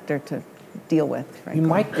private sector to deal with. Frankly. We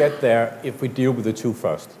might get there if we deal with the 2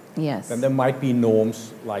 first. Yes. Then there might be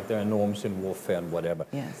norms, like there are norms in warfare and whatever.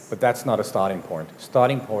 Yes. But that's not a starting point.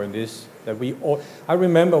 Starting point is that we all... I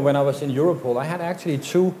remember when I was in Europol, I had actually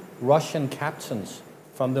 2 Russian captains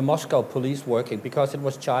from the Moscow police working because it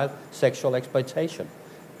was child sexual exploitation.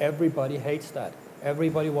 Everybody hates that.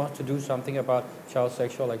 Everybody wants to do something about child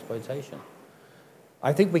sexual exploitation.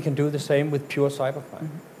 I think we can do the same with pure cybercrime.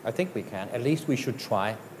 I think we can. At least we should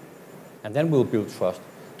try. And then we'll build trust.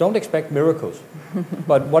 Don't expect miracles.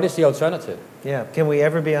 But what is the alternative? Yeah. Can we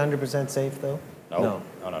ever be 100% safe, though? No.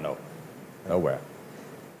 Nowhere.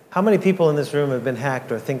 How many people in this room have been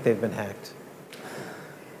hacked or think they've been hacked?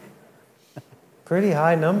 Pretty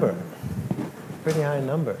high number. Pretty high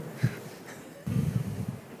number.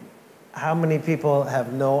 How many people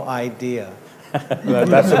have no idea?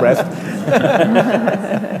 That's the rest.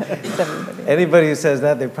 Anybody who says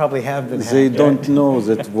that, they probably have been hacked. They don't know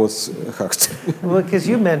that was hacked. Well, because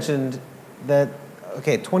you mentioned that,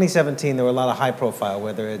 okay, 2017, there were a lot of high profile,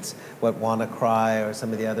 whether it's what WannaCry or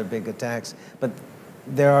some of the other big attacks, but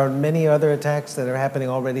there are many other attacks that are happening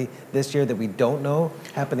already this year that we don't know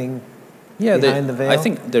happening behind the veil? I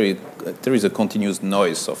think there is a continuous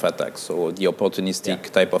noise of attacks, so the opportunistic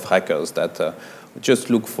type of hackers that just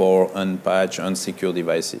look for unpatched, unsecure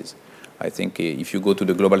devices. I think if you go to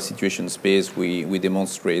the global situation space, we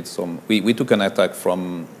demonstrate some. We took an attack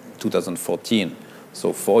from 2014,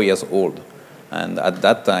 so 4 years old. And at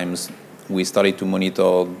that time, we started to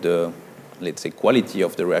monitor the, let's say, quality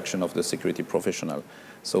of the reaction of the security professional.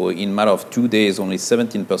 So in a matter of 2 days, only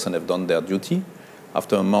 17% have done their duty.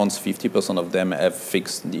 After a month, 50% of them have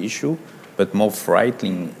fixed the issue. But more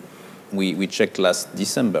frightening, we checked last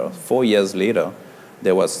December, 4 years later,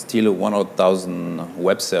 there was still 100,000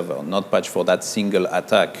 web server not patched for that single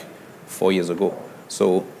attack 4 years ago.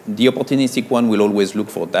 So the opportunistic one will always look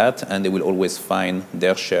for that, and they will always find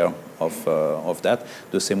their share of that.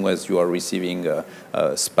 The same way as you are receiving a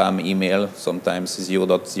spam email, sometimes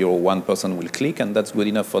 0.01% will click, and that's good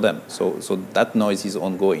enough for them. So that noise is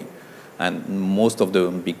ongoing. And most of the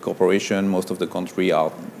big corporations, most of the country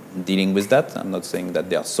are dealing with that. I'm not saying that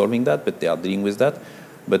they are solving that, but they are dealing with that.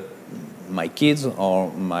 But my kids or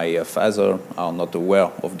my father are not aware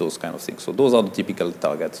of those kind of things. So those are the typical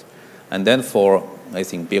targets. And then for, I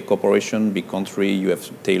think, big corporation, big country, you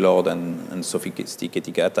have tailored and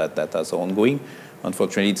sophisticated attack that are ongoing.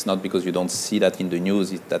 Unfortunately, it's not because you don't see that in the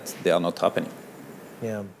news, it's that they are not happening.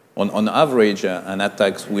 Yeah. On average, an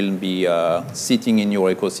attack will be sitting in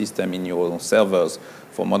your ecosystem, in your servers,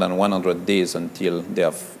 for more than 100 days until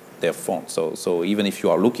they're found. So even if you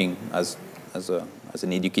are looking as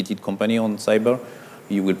an educated company on cyber,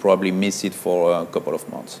 you will probably miss it for a couple of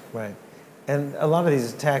months. Right. And a lot of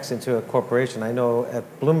these attacks into a corporation, I know at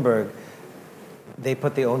Bloomberg, they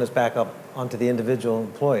put the onus back up onto the individual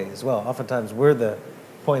employee as well. Oftentimes, we're the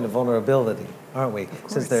point of vulnerability, aren't we?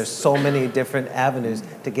 Since there's so many different avenues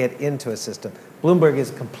to get into a system. Bloomberg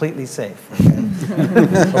is completely safe.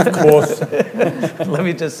 Okay? Of course. Let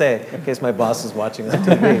me just say, in case my boss is watching on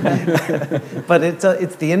TV. But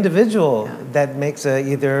it's the individual that makes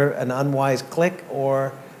either an unwise click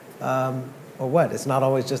or what? It's not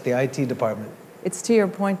always just the IT department. It's to your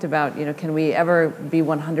point about, can we ever be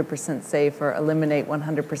 100% safe or eliminate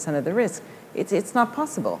 100% of the risk? It's not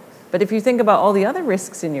possible. But if you think about all the other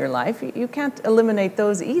risks in your life, you can't eliminate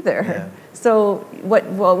those either. Yeah. So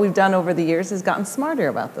what we've done over the years is gotten smarter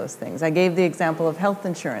about those things. I gave the example of health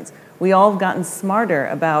insurance. We all have gotten smarter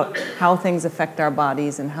about how things affect our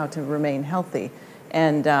bodies and how to remain healthy.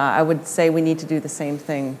 And I would say we need to do the same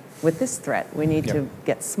thing with this threat. We need to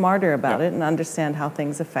get smarter about it and understand how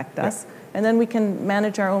things affect us. And then we can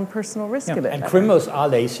manage our own personal risk a bit better. And criminals are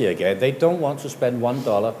lazy again. They don't want to spend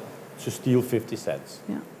 $1 to steal 50 cents.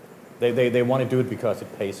 Yeah. They want to do it because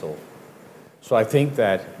it pays off. So I think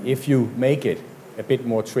that if you make it a bit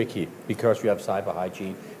more tricky because you have cyber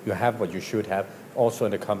hygiene, you have what you should have also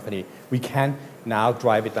in the company, we can now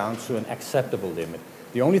drive it down to an acceptable limit.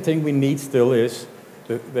 The only thing we need still is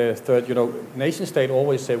the third, nation state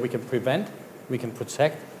always say we can prevent, we can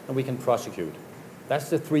protect, and we can prosecute. That's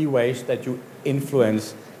the three ways that you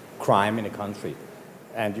influence crime in a country.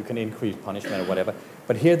 And you can increase punishment or whatever.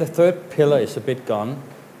 But here the third pillar is a bit gone,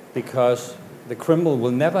 because the criminal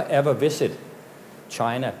will never ever visit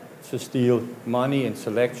China to steal money,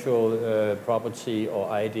 intellectual property, or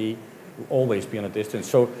ID, will always be on a distance.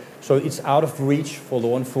 So it's out of reach for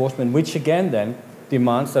law enforcement, which again then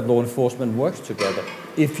demands that law enforcement works together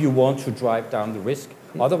if you want to drive down the risk.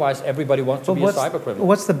 Otherwise, everybody wants to be a cyber criminal.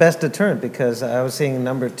 What's the best deterrent? Because I was seeing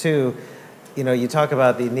number 2, you talk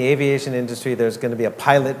about in the aviation industry, there's going to be a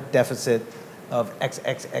pilot deficit of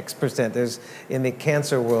XXX%. There's, in the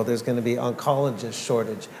cancer world, there's going to be oncologist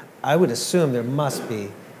shortage. I would assume there must be,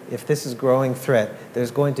 if this is a growing threat,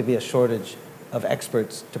 there's going to be a shortage of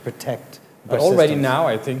experts to protect our But already systems. now,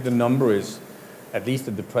 I think the number is, at least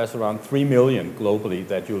in the press, around 3 million globally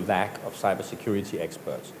that you lack of cybersecurity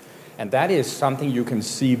experts. And that is something you can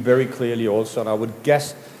see very clearly also, and I would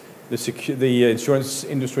guess the insurance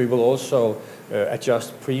industry will also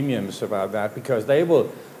adjust premiums about that, because they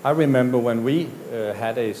will. I remember when we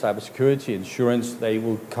had a cybersecurity insurance, they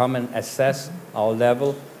will come and assess our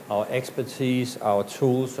level, our expertise, our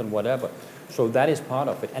tools, and whatever. So that is part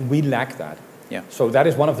of it, and we lack that. Yeah. So that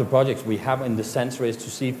is one of the projects we have in the center, is to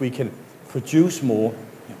see if we can produce more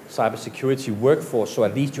cybersecurity workforce, so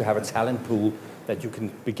at least you have a talent pool that you can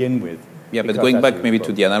begin with. Yeah, but going back maybe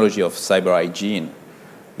to the analogy of cyber hygiene,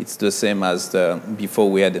 it's the same as before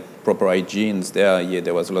we had proper hygienes.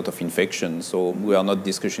 There was a lot of infection, so we are not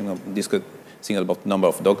discussing about number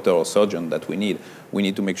of doctors or surgeons that we need. We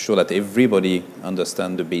need to make sure that everybody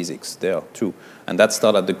understands the basics there too. And that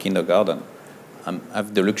starts at the kindergarten. I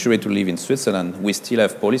have the luxury to live in Switzerland. We still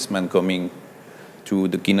have policemen coming to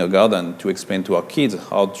the kindergarten to explain to our kids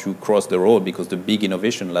how to cross the road, because the big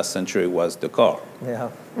innovation last century was the car. Yeah.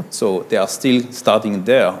 So they are still starting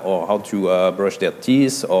there, or how to brush their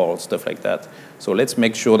teeth or stuff like that. So let's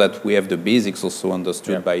make sure that we have the basics also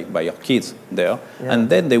understood by our kids there. Yeah. And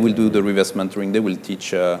then they will do the reverse mentoring. They will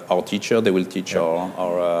teach our teacher, they will teach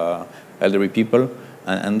our elderly people,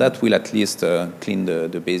 and that will at least clean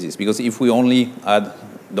the basis. Because if we only add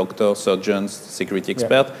doctors, surgeons, security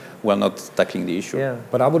experts, we're not tackling the issue. Yeah.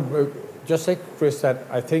 But I would just say, Chris, that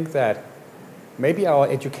I think that maybe our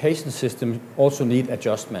education system also need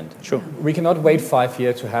adjustment. Sure. We cannot wait 5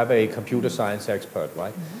 years to have a computer science expert,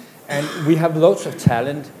 right? Mm-hmm. And we have loads of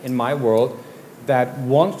talent in my world that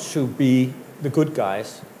want to be the good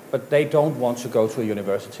guys, but they don't want to go to a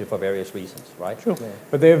university for various reasons, right? Sure. Yeah.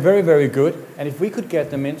 But they're very, very good. And if we could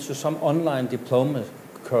get them into some online diploma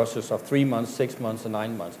courses of 3 months, 6 months, and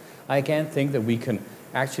 9 months, I again think that we can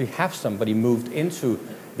actually have somebody moved into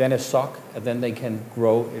then a SOC, and then they can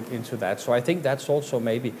grow into that. So I think that's also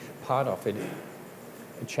maybe part of it.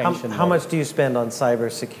 How much do you spend on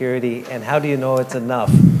cybersecurity, and how do you know it's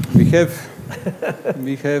enough? We have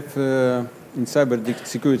in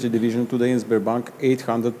cybersecurity division today in Sberbank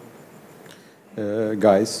 800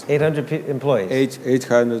 guys. 800 employees.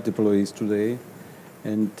 800 employees today,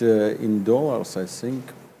 and in dollars, I think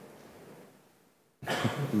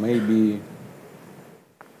maybe.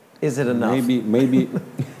 Is it enough? Maybe.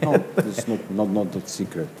 No, it's not a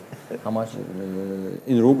secret. How much?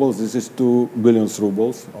 In rubles, this is 2 billion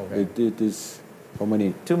rubles. Okay. It is how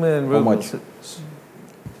many? 2 million rubles. How much?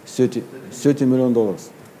 $30 million.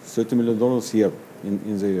 $30 million here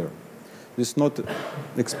in the year. It's not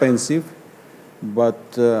expensive, but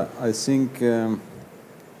I think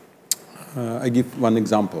I give one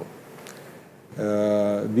example.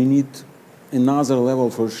 We need another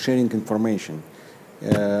level for sharing information.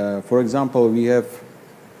 For example, we are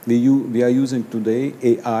using today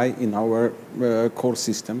AI in our core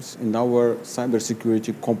systems, in our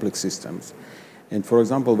cybersecurity complex systems. And for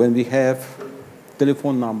example, when we have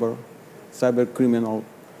telephone number, cyber criminal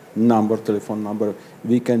number, telephone number,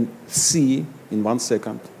 we can see in 1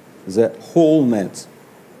 second the whole net,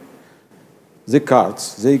 the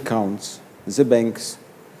cards, the accounts, the banks,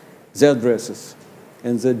 the addresses,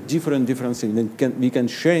 and the different things. We can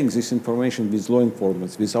sharing this information with law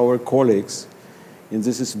enforcement, with our colleagues, and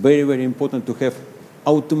this is very, very important to have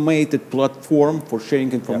automated platform for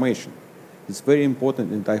sharing information. Yep. It's very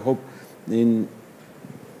important, and I hope in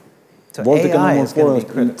World Economic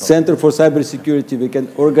Forum Center for Cybersecurity we can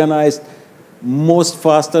organize most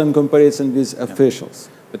faster in comparison with officials.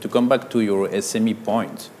 But to come back to your SME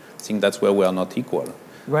point, I think that's where we are not equal.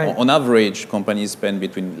 Right. On average, companies spend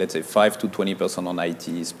between, let's say, 5 to 20% on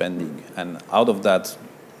IT spending, and out of that,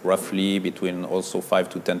 roughly between also 5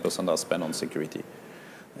 to 10% are spent on security.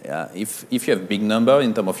 If you have big number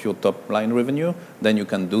in terms of your top line revenue, then you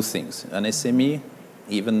can do things. An SME,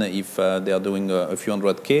 even if they are doing a few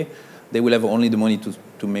hundred K, they will have only the money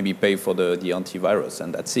to maybe pay for the antivirus,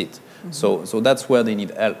 and that's it. Mm-hmm. So that's where they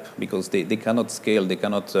need help, because they cannot scale, they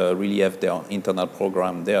cannot really have their internal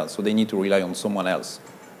program there, so they need to rely on someone else.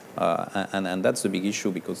 And that's the big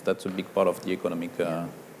issue, because that's a big part of the economic.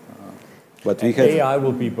 But we AI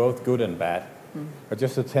will be both good and bad. I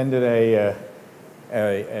just attended a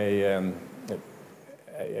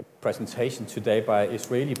presentation today by an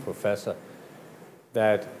Israeli professor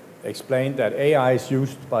that explained that AI is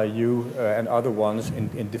used by you and other ones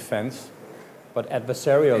in defense, but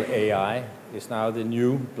adversarial AI is now the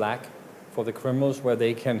new black for the criminals, where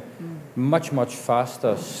they can much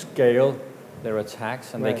faster scale their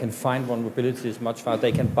attacks, and they can find vulnerabilities much faster.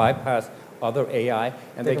 They can bypass other AI,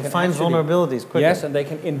 and they can find vulnerabilities quicker. Yes, and they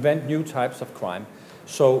can invent new types of crime.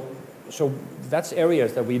 So that's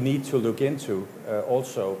areas that we need to look into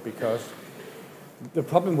also, because the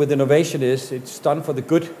problem with innovation is it's done for the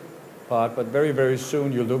good part, but very, very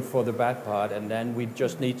soon you look for the bad part, and then we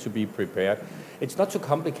just need to be prepared. It's not too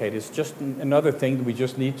complicated. It's just another thing that we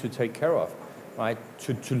just need to take care of, right?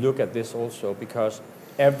 To look at this also, because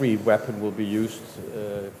every weapon will be used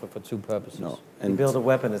for two purposes. No. And you build a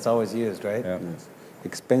weapon, it's always used, right? Yeah. Yes.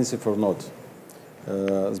 Expensive or not.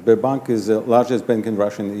 Sberbank is the largest bank in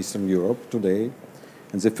Russia and Eastern Europe today,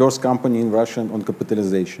 and the first company in Russia on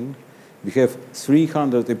capitalization. We have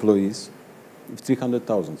 300 employees,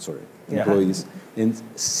 300,000, sorry, employees in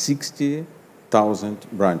 60,000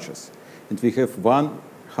 branches. And we have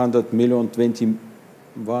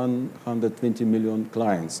 120 million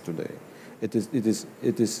clients today. It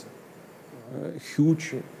is a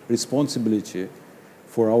huge responsibility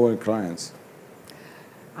for our clients.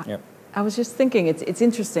 I was just thinking, it's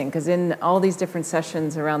interesting, because in all these different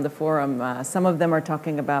sessions around the forum, some of them are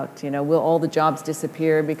talking about, will all the jobs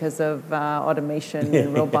disappear because of automation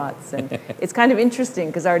and robots? And it's kind of interesting,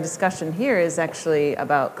 because our discussion here is actually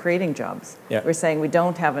about creating jobs. Yeah. We're saying we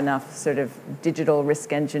don't have enough sort of digital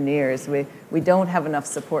risk engineers. We don't have enough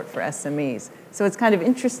support for SMEs. So it's kind of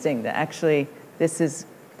interesting that actually this is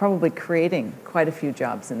probably creating quite a few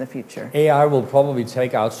jobs in the future. AI will probably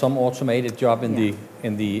take out some automated job in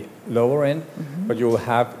the lower end, but you will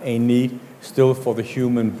have a need still for the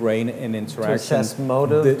human brain and interaction. To assess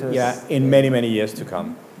motive. In many years to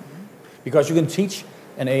come. Because you can teach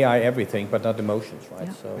an AI everything, but not emotions, right?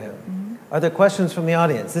 Yeah. So. Yeah. Are there questions from the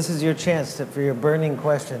audience? This is your chance for your burning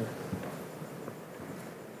question.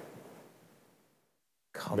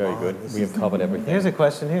 Very good. We have covered everything. Here's a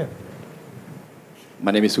question here.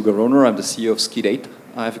 My name is Hugo Roner. I'm the CEO of Skid8.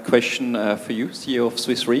 I have a question for you, CEO of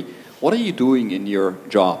Swiss Re. What are you doing in your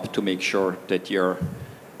job to make sure that you're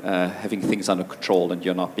having things under control and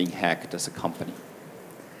you're not being hacked as a company?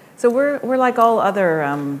 So we're like all other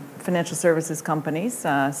financial services companies.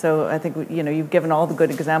 So I think you've given all the good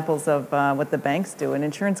examples of what the banks do, and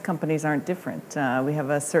insurance companies aren't different. We have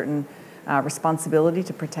a certain responsibility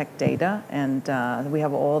to protect data, and we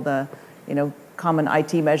have all the common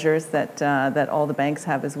IT measures that all the banks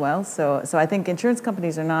have as well. So I think insurance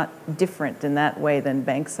companies are not different in that way than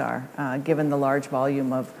banks are, given the large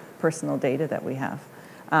volume of personal data that we have.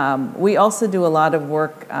 We also do a lot of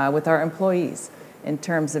work with our employees in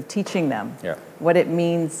terms of teaching them what it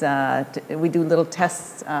means. We do little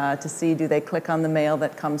tests to see, do they click on the mail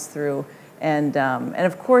that comes through, and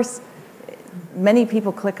of course, many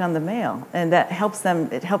people click on the mail, and that helps them.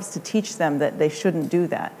 It helps to teach them that they shouldn't do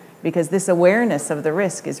that, because this awareness of the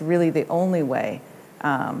risk is really the only way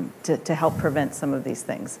to help prevent some of these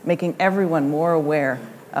things. Making everyone more aware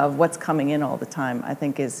of what's coming in all the time, I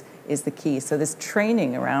think, is the key. So this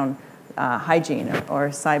training around hygiene or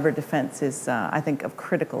cyber defense is, I think, of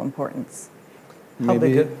critical importance.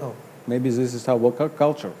 Maybe this is our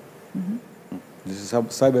culture. Mm-hmm. This is our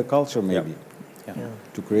cyber culture, maybe. Yeah.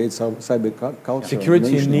 To create some cyber culture.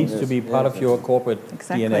 Security needs to be part of your corporate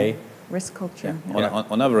DNA. Risk culture.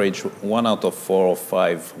 On average, 1 out of 4 or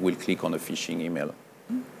 5 will click on a phishing email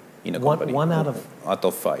in a company. One out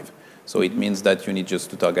of 5. So it means that you need just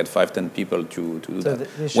to target 5-10 people to do so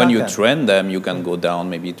that. When you train them, you can go down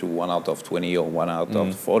maybe to 1 out of 20 or 1 out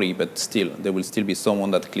of 40, but still, there will still be someone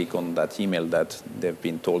that click on that email that they've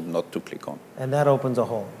been told not to click on. And that opens a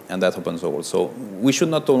hole. And that opens a hole. So we should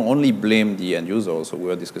not only blame the end user, so we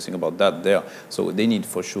were discussing about that there. So they need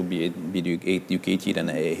for sure be educated and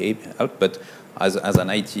help, but as an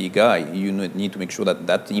IT guy, you need to make sure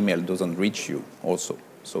that email doesn't reach you also.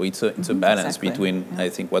 So it's a balance between, I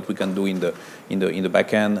think, what we can do in the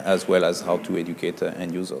back end as well as how to educate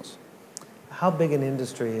end users. How big an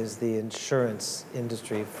industry is the insurance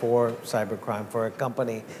industry for cybercrime, for a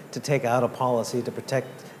company to take out a policy to protect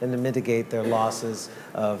and to mitigate their losses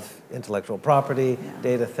of intellectual property,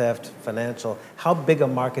 data theft, financial? How big a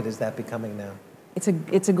market is that becoming now? It's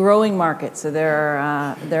a growing market. So there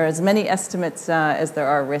are as many estimates as there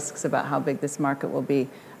are risks about how big this market will be.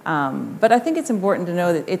 But I think it's important to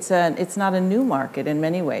know that it's not a new market in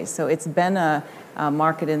many ways. So it's been a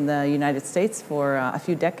market in the United States for a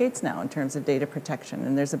few decades now in terms of data protection.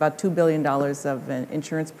 And there's about $2 billion of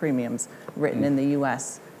insurance premiums written in the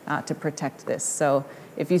US to protect this. So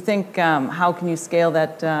if you think, how can you scale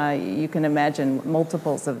that, you can imagine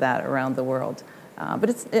multiples of that around the world.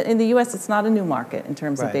 But in the US, it's not a new market in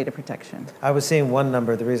terms of data protection. I was seeing one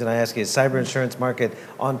number. The reason I ask you is cyber insurance market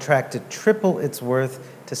on track to triple its worth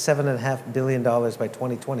to $7.5 billion by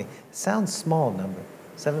 2020. Sounds small number,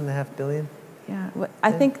 $7.5 billion? Yeah, well,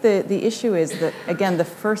 I think the issue is that, again, the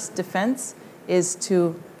first defense is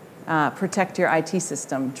to protect your IT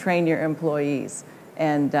system, train your employees,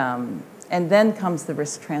 and then comes the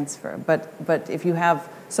risk transfer. But if you have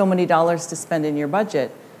so many dollars to spend in your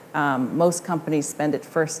budget, most companies spend it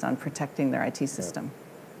first on protecting their IT system.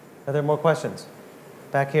 Are there more questions?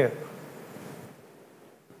 Back here.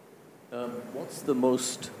 What's the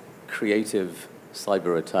most creative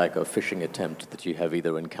cyber attack or phishing attempt that you have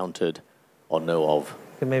either encountered or know of?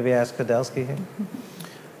 You can maybe ask Kudelski here.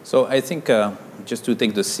 So I think just to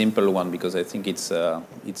take the simple one, because I think it's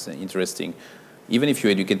interesting. Even if you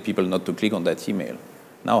educate people not to click on that email,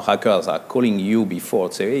 now hackers are calling you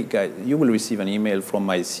before, say, hey guys, you will receive an email from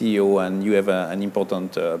my CEO and you have an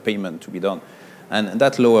important payment to be done. And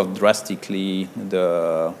that lowered drastically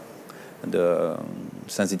the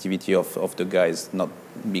sensitivity of the guys not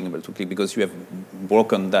being able to click because you have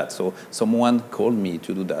broken that. So someone called me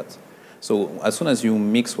to do that. So as soon as you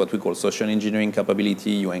mix what we call social engineering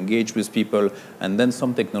capability, you engage with people, and then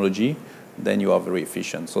some technology, then you are very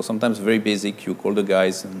efficient. So sometimes very basic, you call the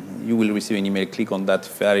guys, and you will receive an email, click on that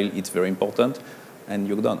file, it's very important, and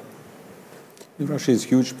you're done. In Russia, it's a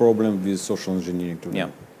huge problem with social engineering today. Yeah.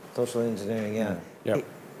 Social engineering, yeah. Yeah.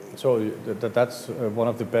 So that's one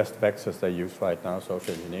of the best vectors they use right now,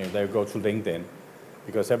 social engineering. They go to LinkedIn,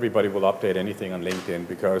 because everybody will update anything on LinkedIn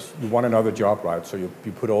because you want another job, right? So you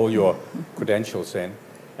put all your credentials in,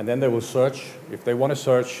 and then they will search. If they want to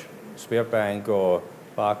search Sberbank or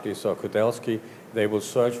Barclays or Kudelski, they will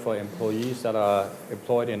search for employees that are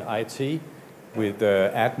employed in IT with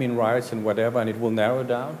admin rights and whatever, and it will narrow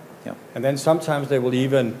down. Yeah. And then sometimes they will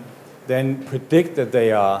even then predict that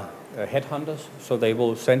they are headhunters, so they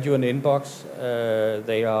will send you an inbox.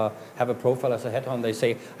 They have a profile as a headhunter. They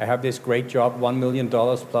say, I have this great job, $1 million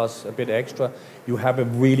plus a bit extra. You have a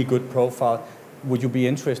really good profile. Would you be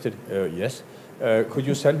interested? Yes. Could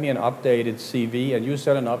you send me an updated CV? And you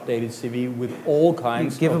send an updated CV with all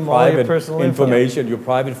kinds of private information, your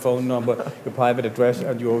private phone number, your private address,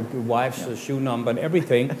 and your wife's shoe number, and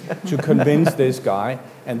everything to convince this guy,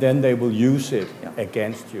 and then they will use it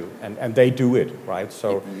against you. And they do it, right?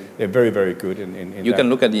 So they're very, very good in You can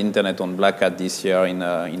look at the internet on Black Hat this year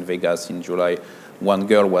in Vegas in July. One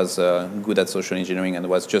girl was good at social engineering and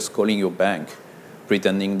was just calling your bank,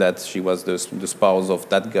 pretending that she was the spouse of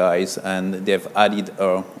that guy's, and they've added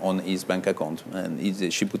her on his bank account.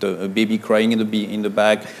 And she put a baby crying in the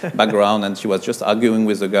background, and she was just arguing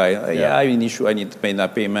with the guy. Yeah, I have an issue. I need to pay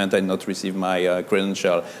that payment. I not receive my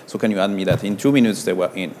credential. So can you add me that? In 2 minutes, they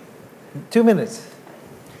were in. 2 minutes.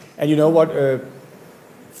 And you know what?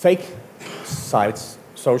 Fake sites,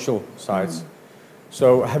 social sites.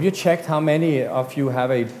 So have you checked how many of you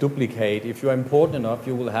have a duplicate? If you're important enough,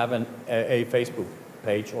 you will have a Facebook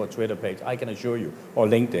page or Twitter page, I can assure you, or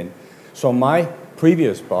LinkedIn. So my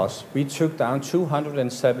previous boss, we took down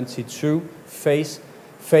 272 fake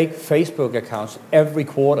Facebook accounts every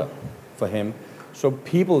quarter for him. So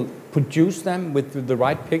people produce them with the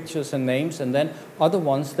right pictures and names, and then other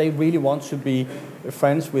ones, they really want to be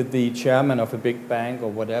friends with the chairman of a big bank or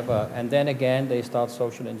whatever, and then again, they start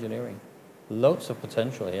social engineering. Loads of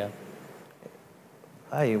potential here.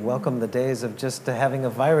 You welcome the days of just having a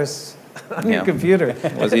virus on your computer.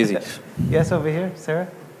 It was easy. Yes, over here, Sarah?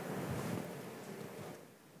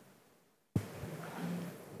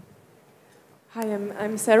 Hi,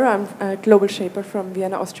 I'm Sarah. I'm a global shaper from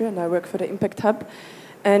Vienna, Austria, and I work for the Impact Hub.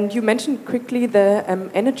 And you mentioned quickly the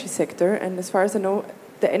energy sector, and as far as I know,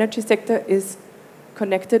 the energy sector is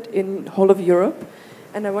connected in whole of Europe.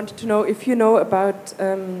 And I wanted to know if you know about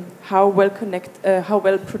how well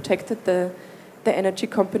protected the energy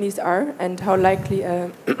companies are, and how likely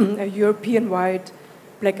a European-wide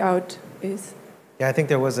blackout is. Yeah, I think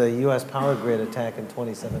there was a U.S. power grid attack in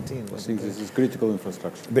 2017. I think this is critical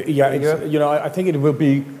infrastructure. I think it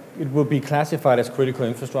will be classified as critical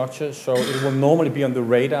infrastructure, so it will normally be on the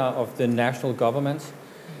radar of the national governments.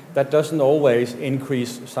 That doesn't always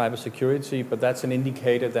increase cybersecurity, but that's an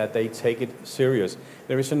indicator that they take it serious.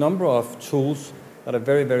 There is a number of tools that are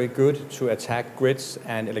very, very good to attack grids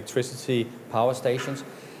and electricity power stations.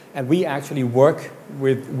 And we actually work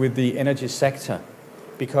with the energy sector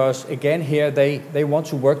because, again, here they want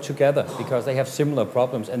to work together because they have similar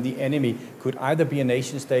problems. And the enemy could either be a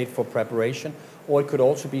nation state for preparation, or it could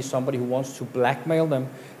also be somebody who wants to blackmail them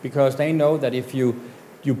because they know that if you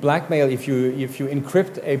blackmail, if you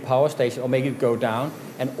encrypt a power station or make it go down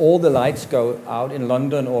and all the lights go out in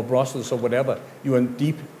London or Brussels or whatever, you're in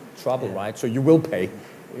deep trouble, right? So you will pay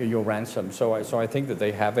your ransom. So I think that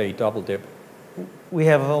they have a double dip. We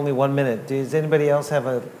have only 1 minute. Does anybody else have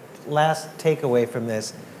a last takeaway from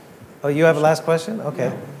this? Oh, you have a last question? Okay.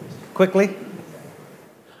 Yeah. Quickly.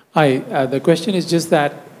 Hi, the question is just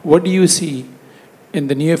that, what do you see in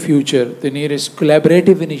the near future, the nearest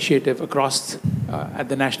collaborative initiative across at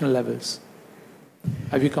the national levels?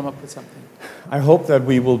 Have you come up with something? I hope that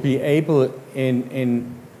we will be able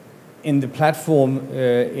in in the platform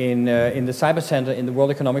in the Cyber Center in the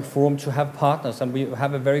World Economic Forum to have partners, and we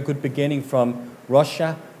have a very good beginning from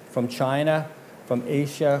Russia, from China, from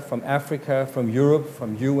Asia, from Africa, from Europe,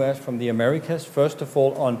 from US, from the Americas, first of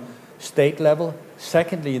all on state level,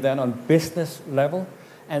 secondly then on business level,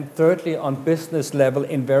 and thirdly on business level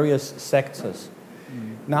in various sectors.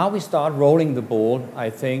 Now we start rolling the ball, I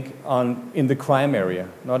think, in the crime area,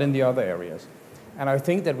 not in the other areas. And I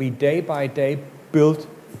think that we day by day build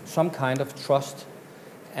some kind of trust,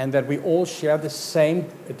 and that we all share the same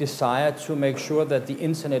desire to make sure that the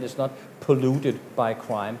internet is not polluted by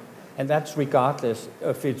crime. And that's regardless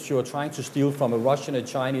if you're trying to steal from a Russian, a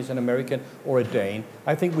Chinese, an American, or a Dane.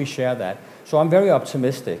 I think we share that. So I'm very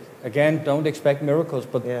optimistic. Again, don't expect miracles,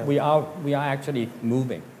 but we are actually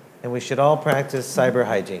moving. And we should all practice cyber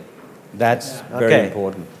hygiene. That's very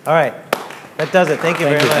important. All right. That does it. Thank you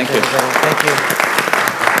very much. Thank you. Thank you.